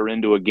helicopter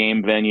into a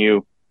game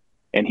venue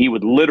and he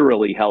would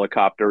literally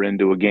helicopter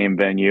into a game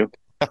venue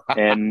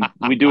and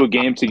we do a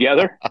game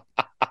together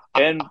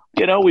and,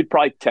 we'd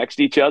probably text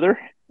each other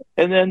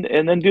and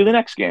then do the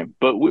next game.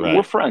 But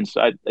we're friends.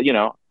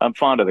 I'm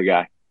fond of the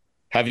guy.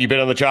 Have you been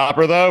on the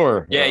chopper though?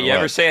 Or yeah, you what?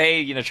 ever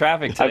say, hey,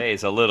 traffic today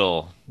is a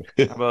little,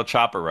 how about a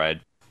chopper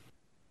ride?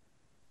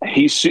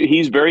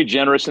 He's very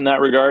generous in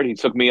that regard. He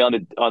took me on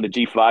the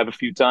G5 a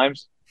few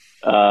times.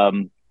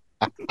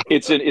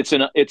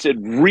 It's a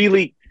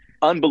really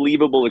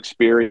unbelievable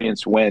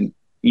experience when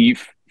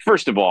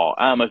first of all,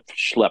 I'm a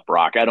schlep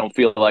rock. I don't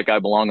feel like I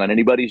belong on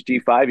anybody's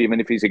G5, even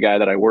if he's a guy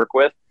that I work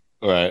with.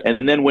 Right.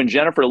 And then when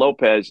Jennifer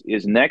Lopez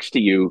is next to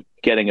you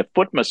getting a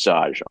foot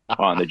massage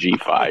on the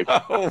G5,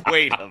 oh,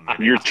 wait a minute.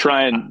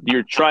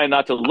 You're trying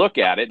not to look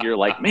at it. You're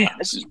like, man,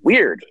 this is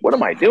weird. What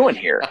am I doing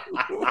here?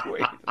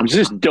 Was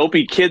this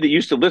dopey kid that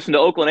used to listen to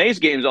Oakland A's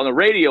games on the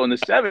radio in the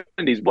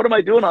 70s? What am I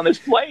doing on this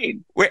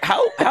plane? Wait,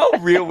 how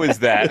real was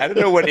that? I don't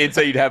know what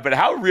insight you'd have, but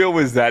how real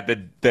was that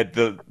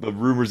the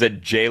rumors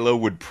that J-Lo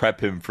would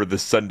prep him for the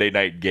Sunday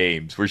night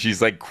games where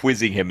she's like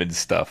quizzing him and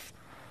stuff?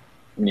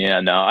 Yeah,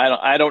 no,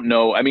 I don't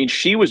know. I mean,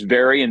 she was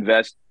very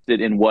invested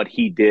in what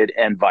he did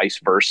and vice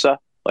versa.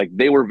 Like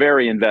they were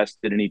very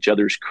invested in each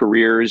other's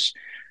careers.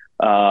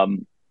 I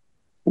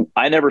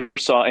never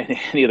saw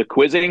any of the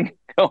quizzing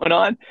going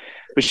on,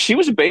 but she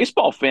was a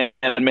baseball fan,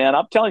 man.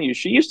 I'm telling you,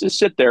 she used to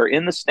sit there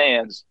in the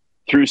stands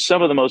through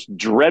some of the most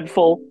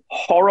dreadful,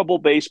 horrible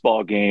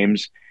baseball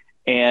games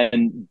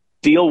and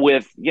deal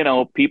with,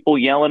 people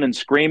yelling and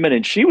screaming.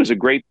 And she was a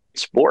great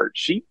sport.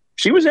 She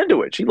was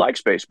into it. She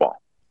likes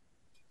baseball.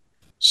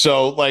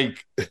 So,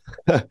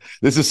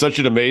 this is such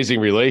an amazing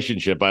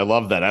relationship. I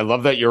love that. I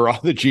love that you're on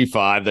the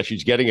G5, that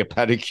she's getting a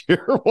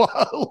pedicure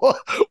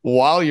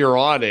while you're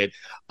on it.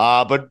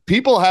 But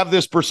people have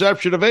this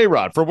perception of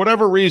A-Rod. For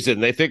whatever reason,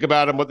 they think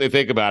about him what they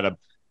think about him.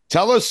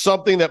 Tell us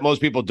something that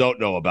most people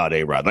don't know about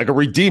A-Rod, like a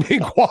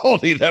redeeming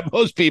quality that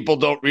most people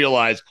don't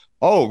realize.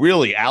 Oh,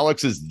 really?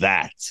 Alex is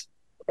that?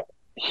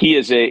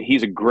 he's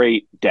a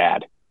great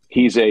dad.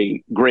 He's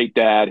a great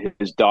dad.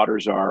 His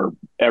daughters are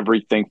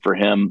everything for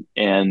him.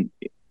 And,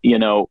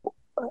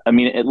 I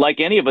mean, like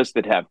any of us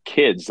that have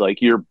kids,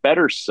 like your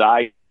better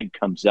side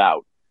comes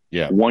out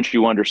once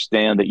you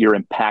understand that you're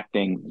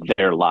impacting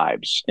their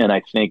lives. And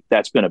I think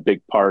that's been a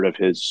big part of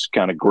his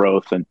kind of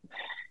growth. And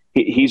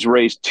he's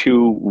raised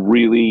two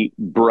really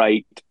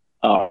bright,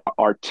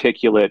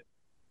 articulate,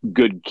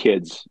 good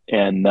kids.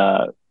 And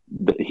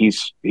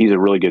he's a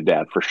really good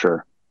dad for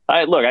sure.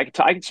 I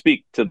can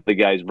speak to the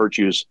guy's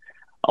virtues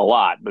a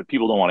lot, but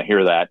people don't want to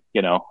hear that.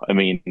 I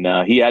mean,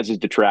 he has his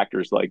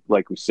detractors,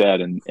 like we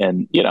said, and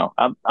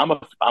I'm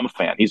a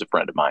fan. He's a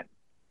friend of mine.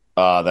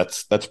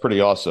 That's pretty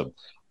awesome.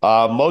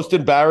 Most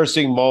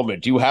embarrassing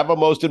moment. Do you have a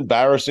most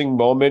embarrassing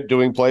moment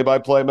doing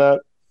play-by-play, Matt?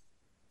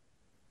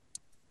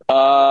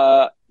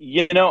 I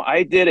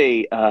did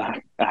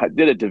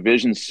a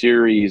division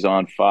series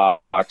on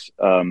Fox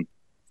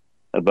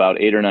about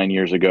 8 or 9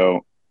 years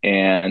ago,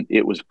 and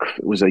it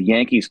was a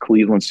Yankees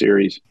Cleveland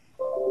series,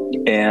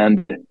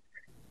 and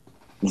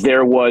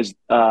there was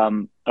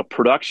a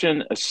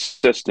production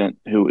assistant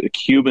a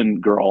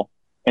Cuban girl,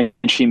 and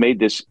she made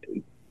this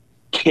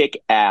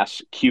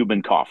kick-ass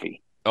Cuban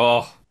coffee.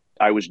 Oh,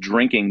 I was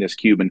drinking this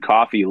Cuban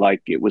coffee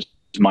like it was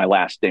my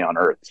last day on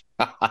Earth.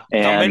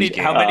 And,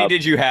 how many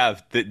did you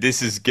have?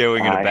 This is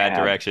going in a bad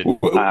direction.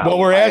 Well,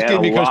 we're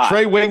asking because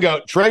Trey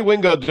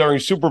Wingo during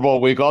Super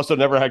Bowl week also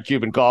never had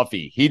Cuban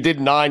coffee. He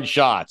did 9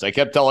 shots. I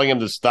kept telling him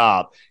to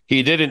stop.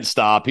 He didn't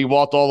stop. He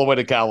walked all the way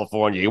to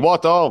California. He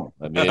walked home.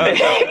 I mean,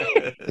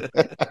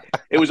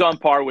 it was on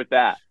par with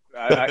that.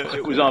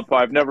 It was on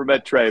par. I've never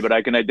met Trey, but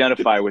I can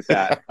identify with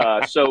that.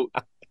 So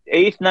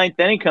 8th, 9th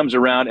inning comes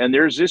around, and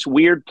there's this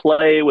weird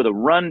play with a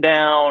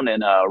rundown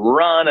and a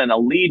run and a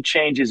lead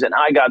changes, and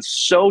I got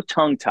so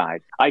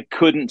tongue-tied I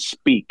couldn't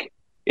speak.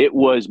 It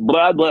was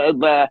blah, blah,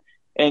 blah.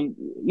 And,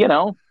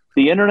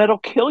 the internet will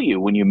kill you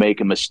when you make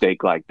a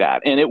mistake like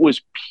that. And it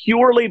was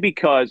purely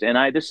because, and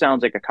this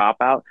sounds like a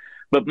cop-out,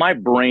 but my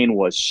brain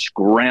was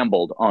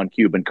scrambled on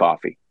Cuban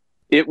coffee.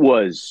 It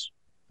was...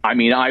 I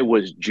mean, I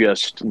was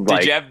just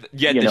like,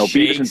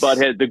 Beavis and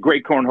Butthead, the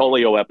Great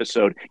Cornholio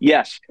episode.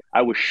 Yes,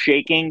 I was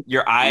shaking.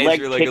 Your eyes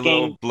were like kicking, a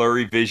little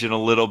blurry vision a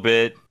little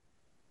bit.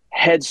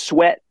 Head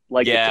sweat,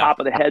 like the top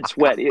of the head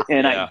sweat.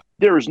 And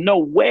there was no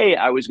way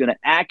I was going to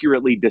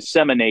accurately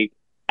disseminate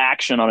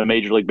action on a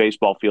Major League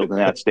Baseball field in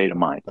that state of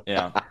mind.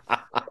 Yeah.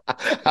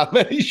 How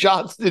many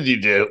shots did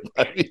you do?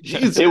 I mean,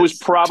 Jesus. It was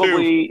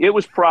probably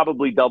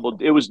double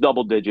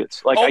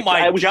digits. Like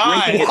I was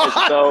drinking it as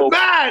though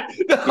Matt!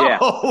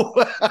 No!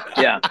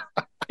 Yeah.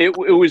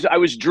 I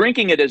was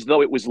drinking it as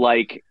though it was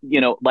like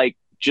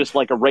just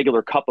like a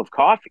regular cup of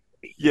coffee.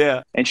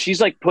 Yeah. And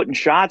she's like putting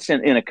shots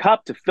in a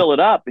cup to fill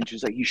it up, and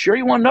she's like, "You sure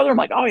you want another?" I'm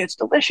like, "Oh, yeah, it's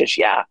delicious."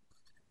 Yeah.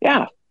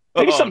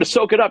 Maybe something to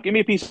soak it up. Give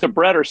me a piece of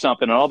bread or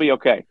something, and I'll be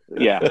okay.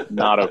 Yeah,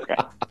 not okay.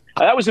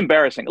 That was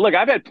embarrassing. Look,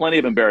 I've had plenty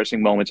of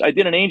embarrassing moments. I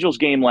did an Angels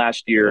game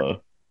last year.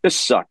 This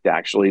sucked,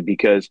 actually,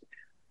 because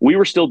we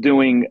were still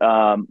doing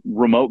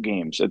remote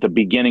games at the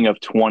beginning of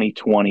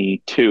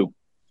 2022.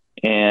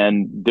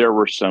 And there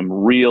were some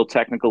real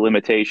technical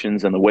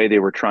limitations in the way they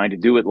were trying to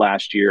do it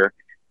last year.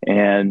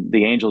 And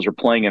the Angels are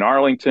playing in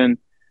Arlington.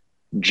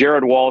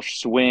 Jared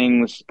Walsh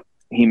swings.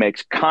 He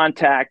makes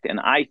contact, and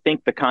I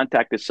think the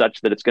contact is such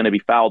that it's going to be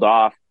fouled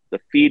off. The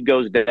feed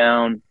goes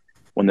down.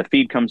 When the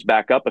feed comes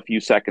back up a few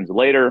seconds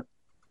later,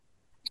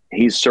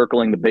 he's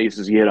circling the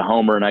bases. He hit a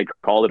homer, and I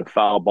called it a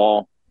foul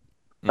ball.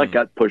 That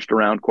got pushed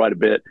around quite a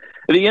bit.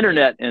 The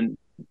internet and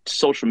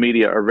social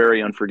media are very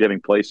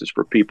unforgiving places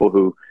for people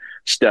who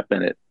step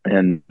in it.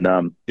 And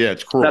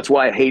it's cruel. That's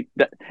why I hate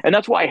that. And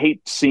that's why I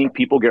hate seeing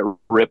people get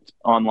ripped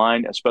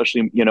online,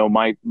 especially,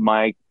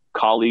 my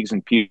colleagues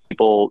and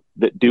people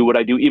that do what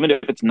I do, even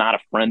if it's not a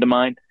friend of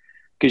mine,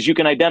 because you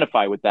can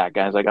identify with that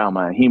guy. It's like, oh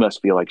man, he must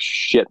feel like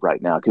shit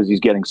right now because he's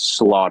getting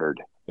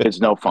slaughtered. It's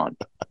no fun.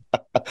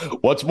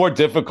 What's more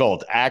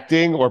difficult,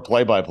 acting or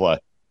play-by-play?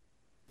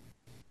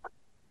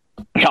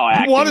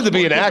 You wanted to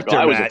be an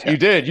actor, Matt. You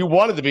did. You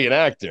wanted to be an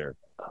actor.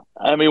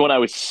 I mean, when I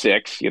was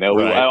 6, right.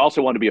 I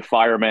also wanted to be a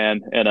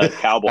fireman and a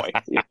cowboy.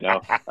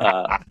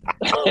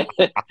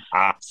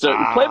 So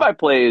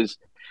play-by-play.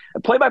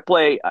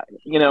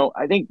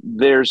 I think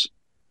there's,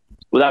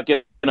 without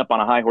getting up on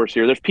a high horse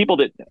here, there's people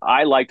that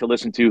I like to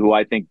listen to who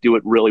I think do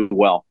it really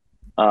well.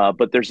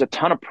 But there's a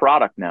ton of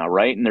product now,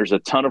 right? And there's a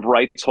ton of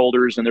rights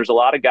holders, and there's a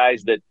lot of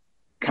guys that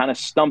kind of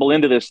stumble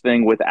into this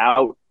thing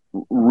without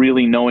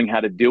really knowing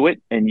how to do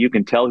it. And you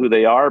can tell who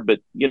they are, but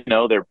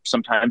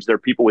sometimes they're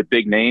people with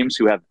big names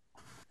who have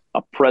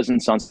a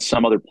presence on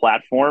some other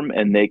platform,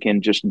 and they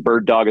can just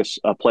bird dog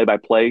a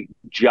play-by-play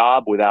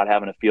job without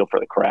having a feel for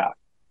the craft.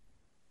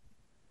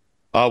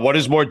 What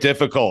is more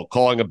difficult,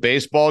 calling a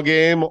baseball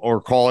game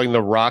or calling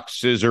the rock,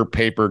 scissor,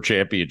 paper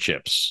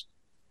championships?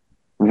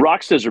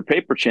 Rock, scissor,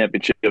 paper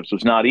championships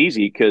was not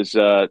easy because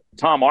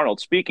Tom Arnold,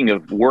 speaking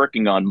of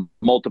working on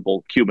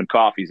multiple Cuban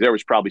coffees, there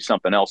was probably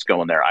something else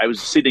going there. I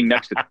was sitting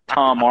next to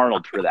Tom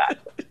Arnold for that.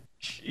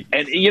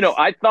 And,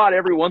 I thought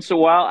every once in a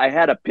while I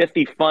had a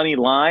pithy, funny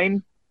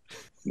line,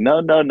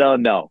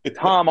 No.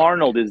 Tom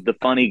Arnold is the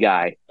funny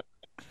guy,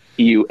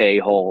 you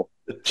a-hole.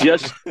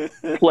 Just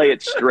play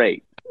it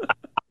straight.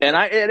 And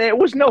it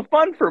was no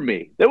fun for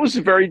me. It was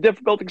a very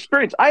difficult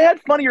experience. I had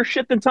funnier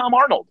shit than Tom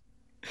Arnold,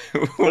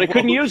 but I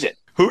couldn't use it.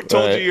 Who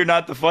told you you're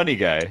not the funny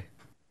guy?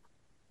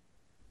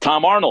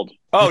 Tom Arnold.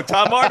 Oh,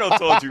 Tom Arnold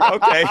told you.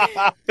 Okay.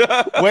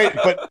 Wait,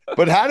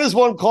 but how does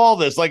one call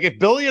this? Like, if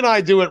Billy and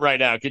I do it right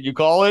now, can you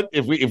call it?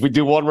 If we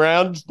do one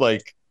round,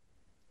 like,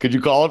 could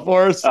you call it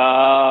for us?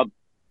 I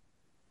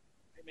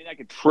mean, I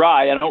could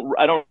try. I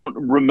don't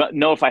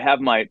know if I have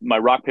my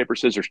rock paper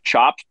scissors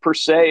chops per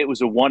se. It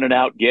was a one and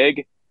out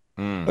gig,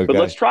 Okay. but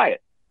let's try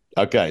it.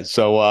 Okay,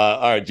 so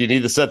all right. Do you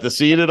need to set the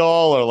scene at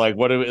all, or like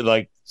what? Do we,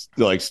 like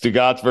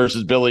Stugatz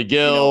versus Billy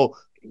Gill,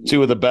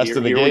 two of the best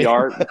in the game. Here we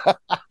are,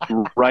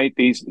 right?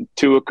 These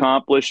two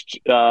accomplished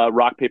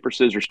rock paper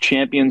scissors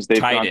champions. They've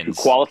gone through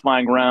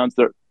qualifying rounds.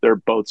 They're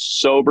both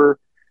sober.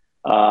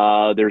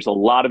 There's a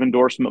lot of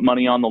endorsement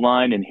money on the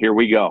line, and here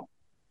we go.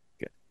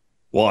 Okay.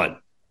 1,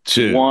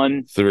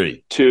 2,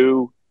 3.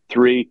 2,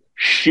 3.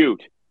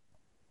 Shoot.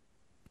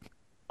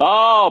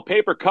 Oh,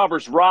 paper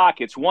covers rock.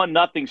 It's 1-0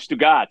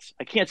 Stugatz.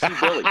 I can't see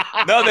Billy.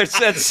 No, that's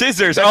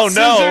scissors. That's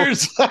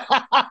scissors.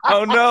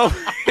 Oh no!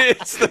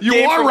 It's the you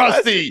are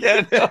rusty.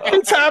 Yeah, no.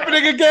 It's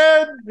happening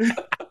again.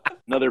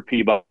 Another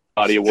Peabody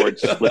Award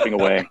slipping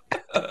away.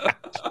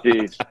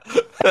 Jeez.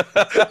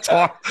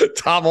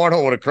 Tom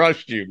Arnold would have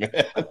crushed you,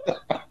 man.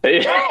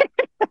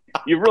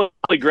 You've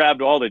really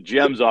grabbed all the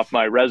gems off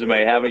my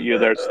resume, haven't you,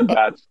 there,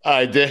 Scott?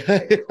 I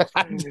did.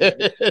 I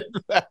did.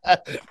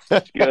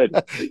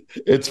 Good.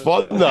 It's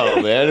fun, though,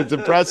 man. It's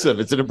impressive.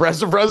 It's an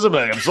impressive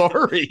resume. I'm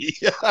sorry.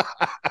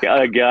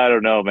 I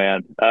don't know,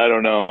 man. I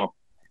don't know.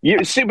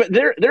 You see, but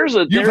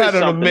you've had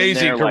an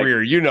amazing career.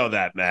 Like, you know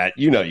that, Matt.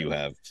 You know you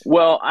have.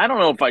 Well, I don't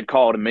know if I'd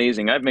call it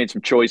amazing. I've made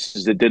some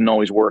choices that didn't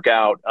always work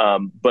out.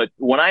 But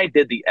when I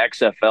did the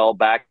XFL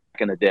back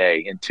in the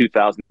day in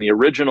 2000, the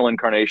original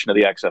incarnation of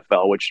the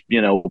XFL, which,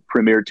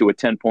 premiered to a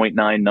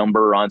 10.9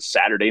 number on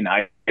Saturday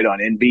night on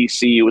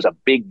NBC, it was a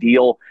big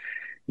deal.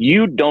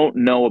 You don't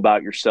know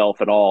about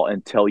yourself at all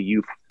until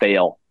you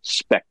fail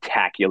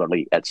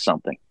spectacularly at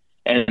something.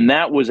 And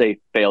that was a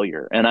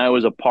failure. And I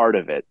was a part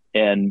of it.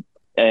 And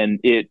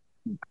it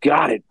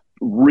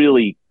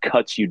really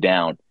cuts you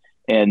down.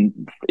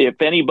 And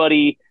if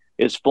anybody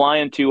is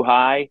flying too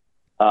high,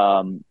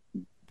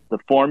 the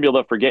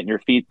formula for getting your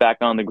feet back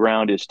on the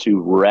ground is to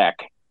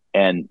wreck,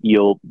 and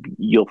you'll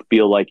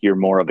feel like you're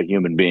more of a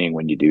human being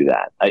when you do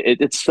that.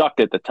 It sucked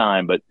at the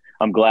time, but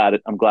I'm glad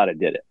I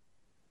did it.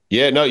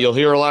 Yeah, no, you'll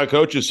hear a lot of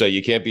coaches say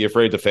you can't be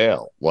afraid to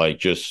fail.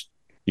 Like,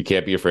 you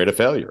can't be afraid of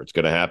failure. It's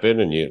going to happen,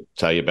 and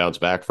it's how you bounce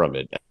back from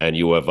it. And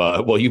you have,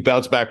 you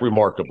bounce back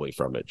remarkably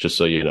from it, just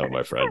so you know,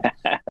 my friend.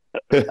 I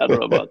don't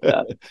know about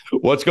that.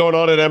 What's going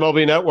on at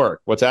MLB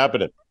Network? What's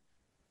happening?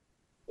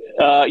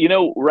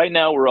 Right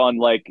now we're on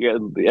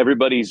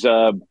everybody's,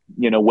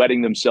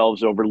 wetting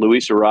themselves over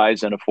Luis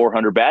Ariz and a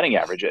 400 batting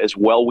average, as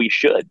well we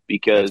should,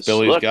 because that's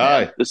Billy's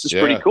guy. Man, this is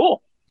pretty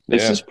cool.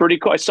 This is pretty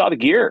cool. I saw the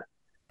gear.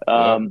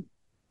 Dude,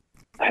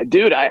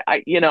 do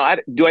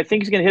I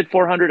think he's going to hit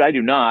 400? I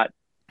do not.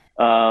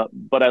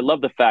 But I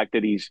love the fact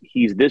that he's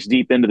this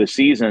deep into the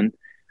season.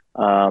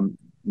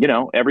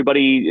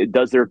 Everybody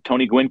does their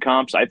Tony Gwynn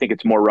comps. I think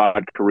it's more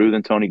Rod Carew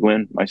than Tony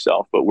Gwynn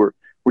myself, but we're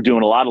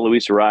doing a lot of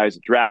Luis Ariz. The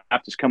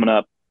draft is coming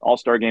up.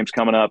 All-Star game's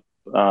coming up.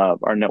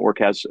 Our network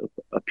has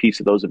a piece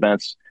of those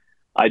events.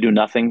 I do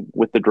nothing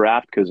with the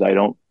draft because I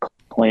don't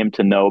claim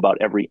to know about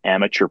every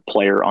amateur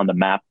player on the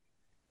map,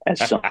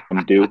 as some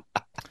do.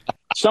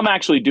 Some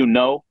actually do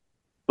know,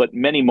 but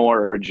many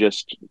more are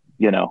just,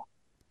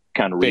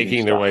 kind of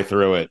baking their way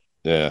through it.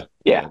 Yeah.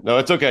 No,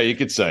 it's okay. You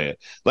could say it.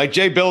 Like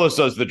Jay Billis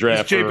does the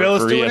draft for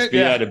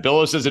ESPN, and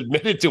Billis has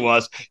admitted to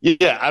us,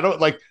 I don't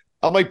like.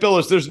 I'm like,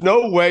 Billis, there's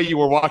no way you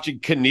were watching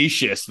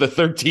Canisius, the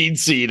 13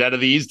 seed out of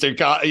the Eastern,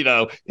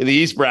 in the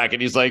East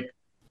bracket. He's like,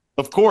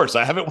 of course,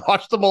 I haven't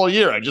watched them all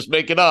year. I just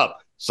make it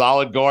up.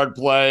 Solid guard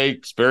play,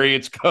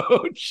 experienced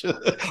coach.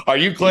 Are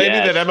you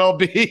claiming that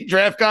MLB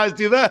draft guys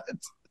do that?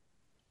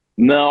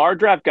 No, our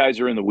draft guys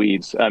are in the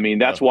weeds. I mean,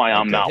 that's why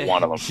I'm not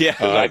one of them. Yeah,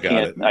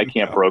 I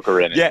can't broker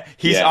in it. Yeah,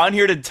 he's on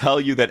here to tell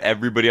you that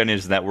everybody on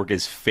his network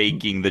is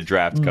faking the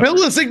draft coverage.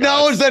 Billis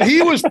acknowledged that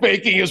he was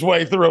faking his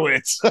way through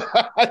it.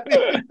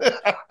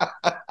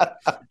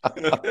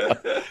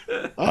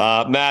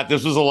 Matt,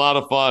 this was a lot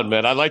of fun,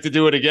 man. I'd like to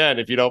do it again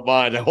if you don't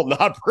mind. I will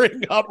not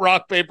bring up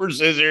rock, paper,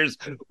 scissors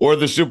or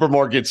the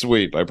supermarket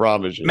sweep. I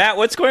promise you. Matt,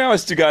 what's going on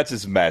with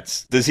Stugatz's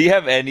Mets? Does he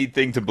have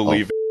anything to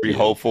believe be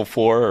hopeful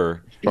for?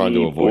 Or trying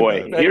to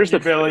avoid that. Here's the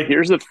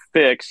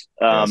fix.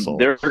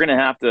 They're going to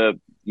have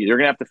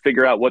to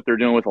figure out what they're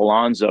doing with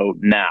Alonso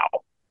now,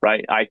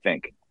 right? I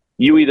think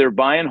you either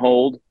buy and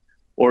hold,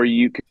 or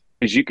you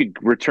could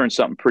return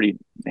something pretty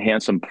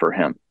handsome for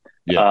him.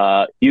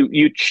 Yeah.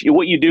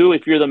 What you do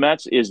if you're the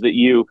Mets is that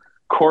you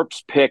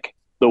corpse pick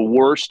the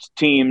worst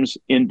teams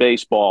in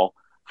baseball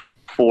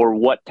for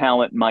what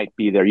talent might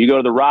be there. You go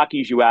to the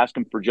Rockies, you ask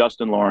them for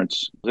Justin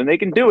Lawrence, and they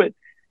can do it.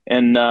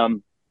 And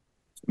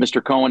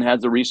Mr. Cohen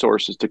has the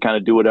resources to kind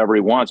of do whatever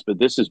he wants, but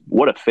this is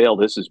what a fail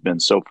this has been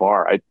so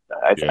far.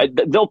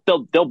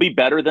 They'll be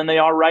better than they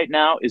are right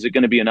now. Is it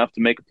going to be enough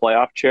to make a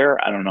playoff chair?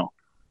 I don't know.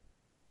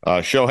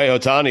 Shohei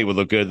Ohtani would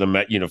look good in the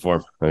Met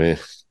uniform. I mean,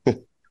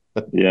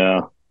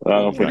 yeah, I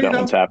don't think that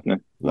one's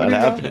happening. Not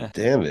happening.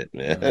 Damn it,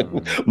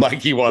 man.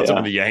 Mikey wants him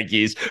on the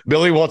Yankees.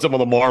 Billy wants him on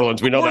the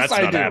Marlins. We know that's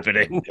not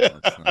happening.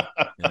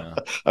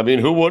 I mean,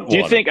 who wouldn't? Do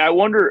you think? I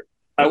wonder.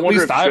 I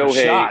wonder if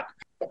Shohei.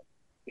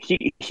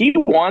 He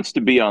wants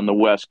to be on the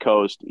West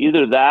Coast.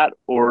 Either that,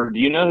 or do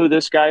you know who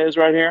this guy is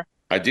right here?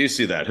 I do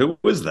see that. Who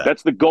is that?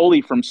 That's the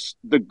goalie from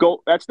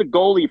That's the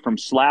goalie from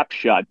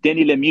Slapshot,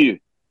 Denis Lemieux.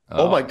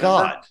 Oh my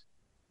God!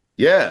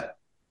 Yeah.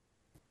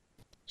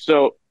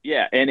 So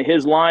yeah, and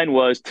his line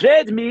was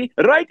 "Trade me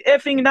right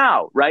effing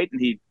now," right?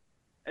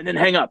 And then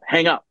hang up.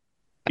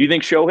 Do you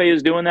think Shohei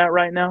is doing that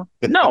right now?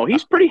 No,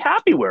 he's pretty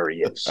happy where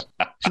he is.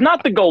 He's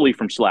not the goalie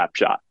from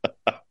Slapshot.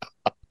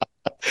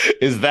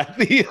 Is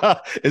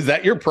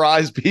that your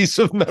prized piece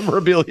of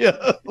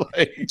memorabilia?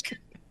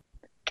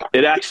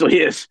 It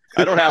actually is.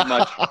 I don't have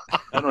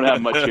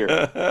much here.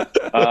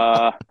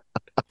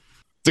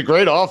 It's a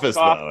great office,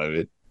 though. I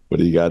mean, what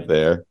do you got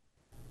there?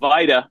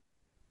 Vita.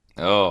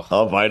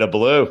 Oh, Vita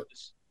Blue.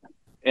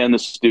 And the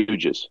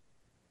Stooges.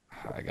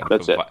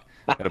 That's it.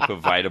 I got to put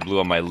Vita Blue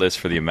on my list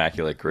for the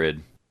Immaculate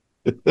Grid.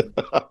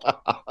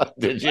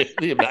 Did you?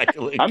 The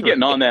Immaculate I'm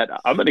getting on that.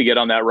 I'm going to get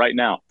on that right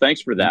now.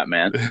 Thanks for that,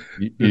 man.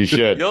 You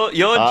should. You'll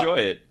enjoy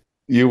it.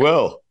 You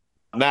will.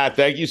 Matt,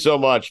 thank you so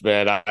much,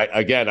 man.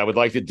 I would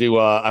like to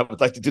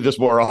do this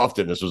more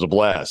often. This was a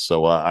blast.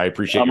 So I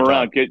appreciate. I'm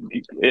around. Good.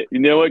 You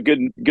know what?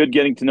 Good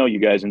getting to know you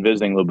guys and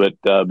visiting a little bit.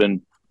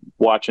 Been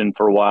watching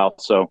for a while,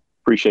 so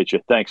appreciate you.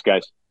 Thanks,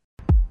 guys.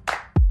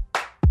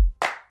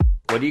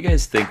 What do you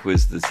guys think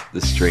was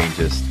the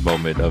strangest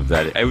moment of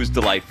that? It was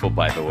delightful,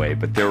 by the way,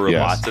 but there were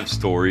lots of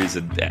stories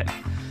and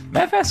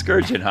Matt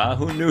Vasgersian, huh?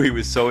 Who knew he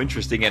was so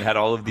interesting and had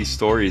all of these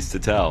stories to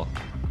tell?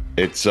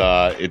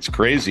 It's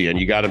crazy, and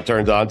you got him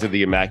turned on to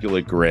the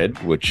Immaculate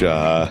Grid, which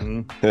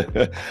I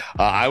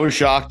was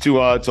shocked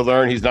to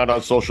learn he's not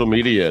on social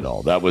media at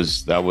all. That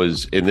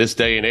was in this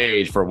day and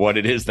age for what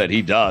it is that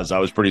he does. I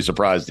was pretty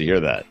surprised to hear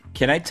that.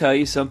 Can I tell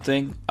you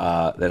something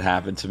that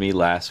happened to me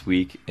last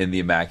week in the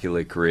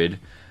Immaculate Grid?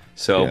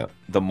 So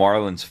the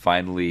Marlins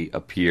finally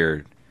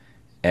appeared,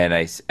 and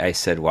I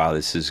said, wow,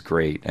 this is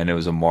great. And it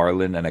was a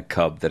Marlin and a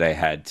Cub that I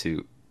had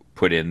to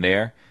put in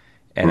there.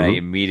 And I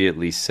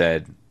immediately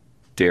said,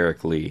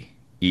 Derek Lee,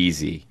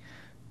 easy.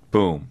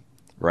 Boom,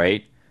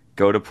 right?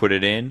 Go to put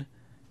it in.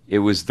 It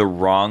was the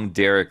wrong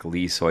Derek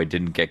Lee, so I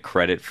didn't get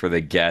credit for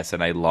the guess,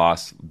 and I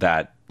lost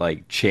that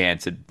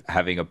chance at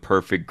having a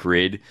perfect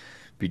grid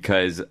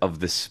because of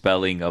the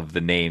spelling of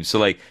the name.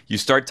 So you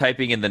start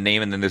typing in the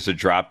name and then there's a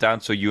drop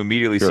down. So you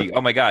immediately see,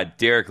 oh my God,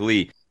 Derek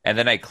Lee. And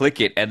then I click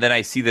it and then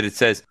I see that it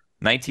says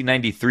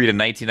 1993 to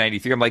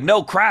 1993. I'm like,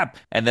 no, crap.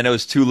 And then it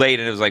was too late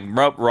and it was like,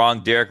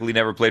 wrong. Derek Lee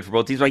never played for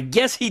both teams. I'm like,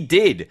 yes, he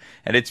did.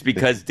 And it's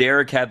because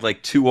Derek had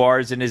 2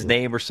 R's in his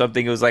name or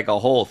something. It was like a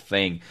whole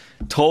thing.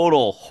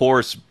 Total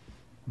horse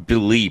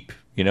bleep.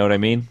 You know what I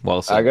mean?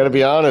 Well, I got to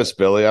be honest,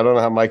 Billy. I don't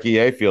know how Mikey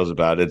A feels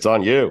about it. It's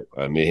on you.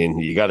 I mean,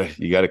 you got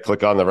to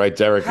click on the right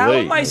Derek Lee. How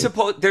am I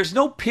supposed? There's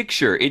no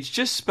picture. It's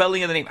just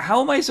spelling of the name.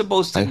 How am I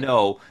supposed to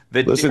know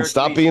that? Listen, Derek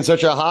stop Lee... being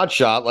such a hot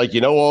shot.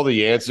 You know all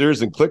the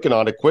answers and clicking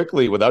on it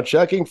quickly without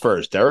checking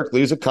first. Derek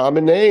Lee's a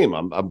common name.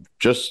 I'm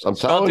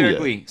telling Derek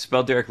you. Lee.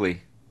 Spell Derek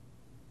Lee.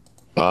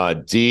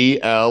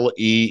 Dleee.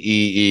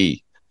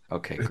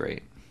 Okay,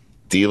 great.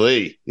 D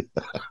Lee.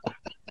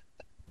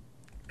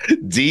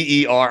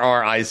 Derrick.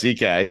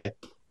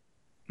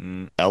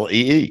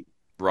 Lee.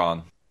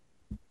 Wrong.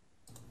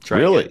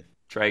 Really? Again.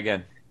 Try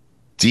again.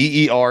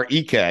 Derek.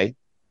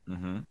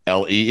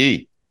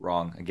 Lee.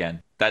 Wrong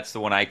again. That's the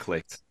one I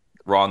clicked.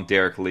 Wrong,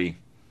 Derek Lee.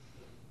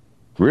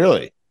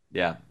 Really?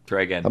 Yeah.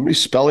 Try again. How many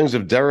spellings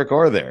of Derek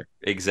are there?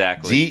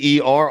 Exactly. Derreck.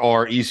 I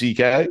already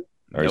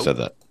said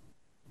that.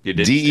 You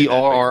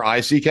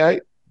didn't.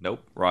 Derrick?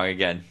 Nope. Wrong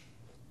again.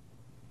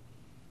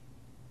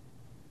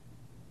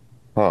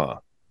 Huh.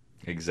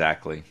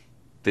 Exactly.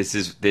 This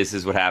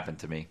is what happened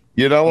to me.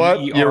 You know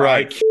what? You're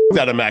right.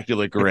 That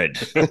Immaculate Grid.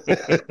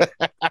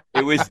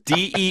 It was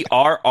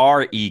Derrecklee.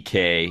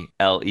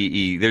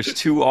 There's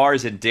 2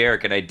 R's in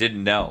Derek, and I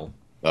didn't know.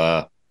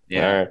 Yeah.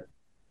 All right.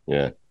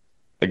 Yeah.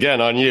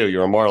 Again, on you.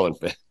 You're a Marlin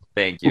fan.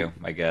 Thank you,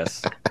 I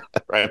guess.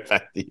 Right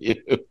back to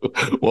you.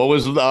 What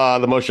was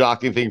the most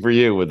shocking thing for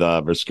you with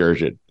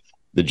Vasgersian?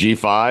 The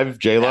G5,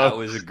 J-Lo? That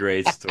was a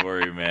great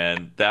story,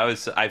 man.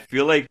 I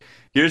feel like,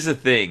 here's the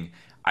thing.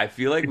 I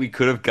feel like we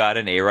could have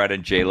gotten A-Rod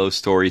and J-Lo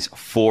stories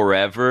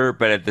forever,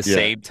 but at the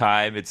same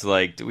time, it's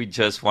like, do we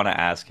just want to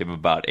ask him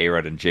about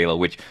A-Rod and J-Lo?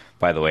 Which,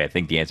 by the way, I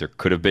think the answer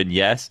could have been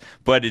yes,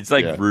 but it's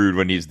rude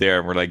when he's there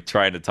and we're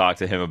trying to talk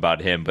to him about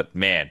him. But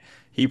man,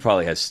 he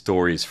probably has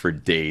stories for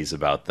days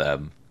about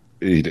them.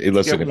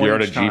 Listen, if you're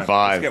on a G5,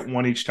 let's get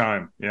one each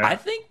time. Yeah,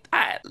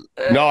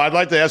 No, I'd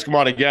like to ask him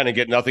on again and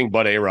get nothing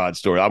but A-Rod's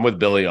story. I'm with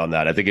Billy on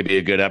that. I think it'd be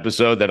a good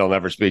episode. Then he'll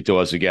never speak to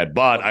us again.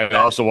 But I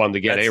also wanted to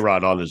get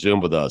A-Rod on the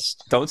Zoom with us.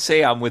 Don't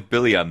say I'm with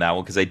Billy on that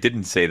one because I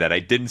didn't say that. I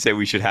didn't say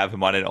we should have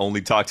him on and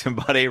only talk to him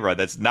about A-Rod.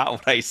 That's not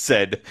what I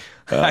said.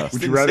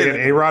 Would you rather get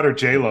A-Rod or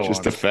J-Lo?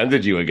 Just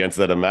defended you against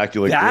that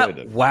immaculate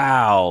candidate.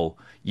 Wow.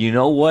 You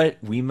know what?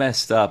 We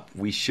messed up.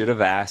 We should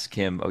have asked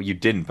him. Oh, you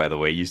didn't, by the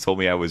way. You told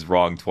me I was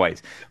wrong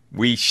twice.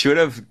 We should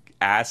have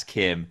asked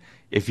him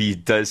if he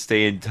does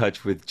stay in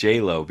touch with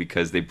J-Lo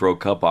because they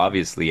broke up,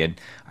 obviously. And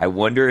I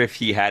wonder if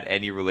he had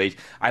any relation.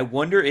 I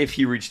wonder if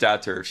he reached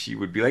out to her, if she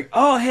would be like,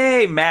 oh,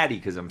 hey, Maddie,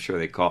 because I'm sure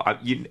they call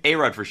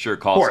A-Rod for sure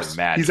calls him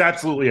Maddie. He's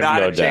absolutely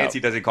not a chance he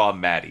doesn't call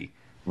him Maddie.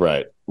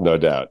 Right. No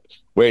doubt.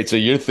 Wait, so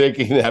you're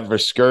thinking that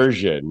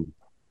Vasgersian,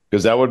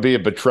 because that would be a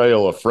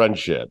betrayal of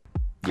friendship.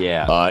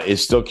 Yeah.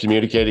 Is still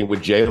communicating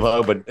with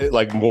J-Lo, but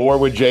like more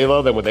with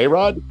J-Lo than with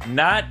A-Rod?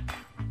 Not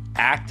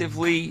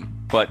actively,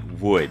 but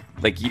would.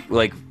 Okay.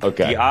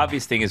 The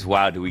obvious thing is,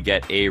 wow, do we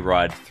get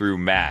A-Rod through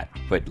Matt?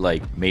 But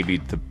like maybe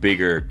the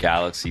bigger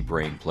galaxy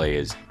brain play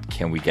is,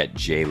 can we get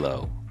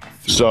J-Lo?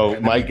 So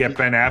we get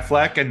Ben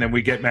Affleck and then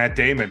we get Matt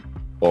Damon.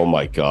 Oh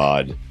my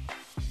God.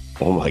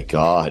 Oh my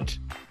God.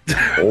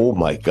 Oh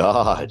my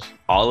God.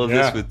 All of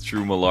this with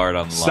Drew Millard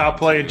on the line. Stop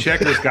playing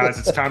checkers, guys.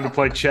 It's time to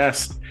play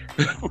chess.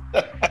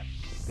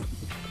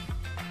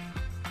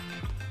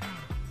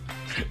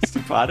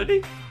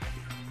 Stupidity?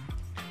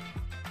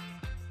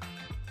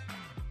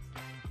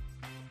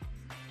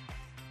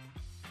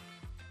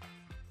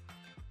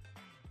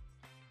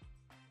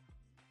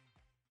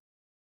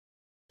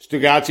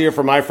 Stugatz here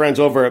for my friends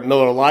over at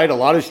Miller Lite. A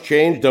lot has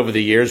changed over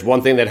the years.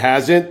 One thing that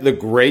hasn't, the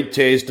great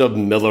taste of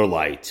Miller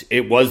Lite.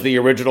 It was the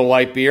original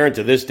light beer, and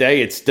to this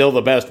day, it's still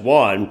the best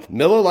one.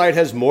 Miller Lite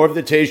has more of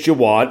the taste you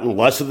want and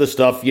less of the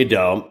stuff you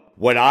don't.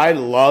 What I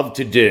love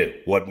to do,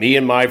 what me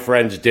and my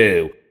friends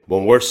do,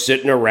 when we're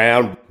sitting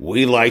around,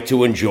 we like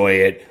to enjoy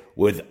it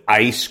with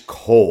ice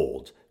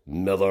cold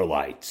Miller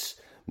Lites.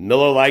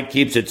 Miller Lite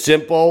keeps it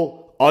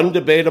simple,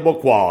 undebatable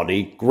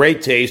quality,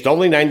 great taste,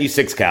 only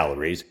 96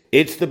 calories.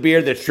 It's the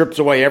beer that strips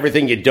away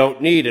everything you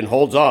don't need and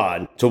holds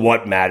on to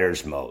what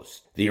matters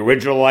most. The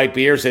original light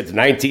beer since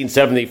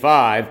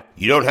 1975.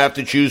 You don't have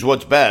to choose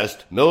what's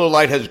best. Miller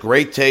Lite has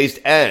great taste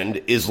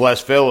and is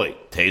less filling.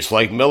 Tastes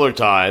like Miller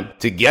time.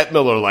 To get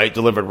Miller Lite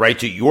delivered right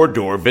to your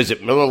door,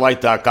 visit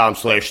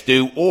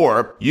MillerLite.com/stew,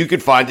 or you can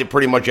find it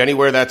pretty much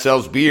anywhere that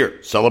sells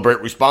beer.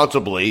 Celebrate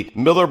responsibly.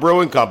 Miller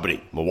Brewing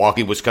Company,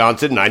 Milwaukee,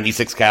 Wisconsin,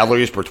 96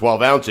 calories per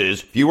 12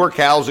 ounces, fewer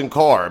calories and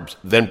carbs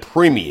than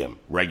premium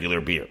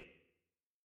regular beer.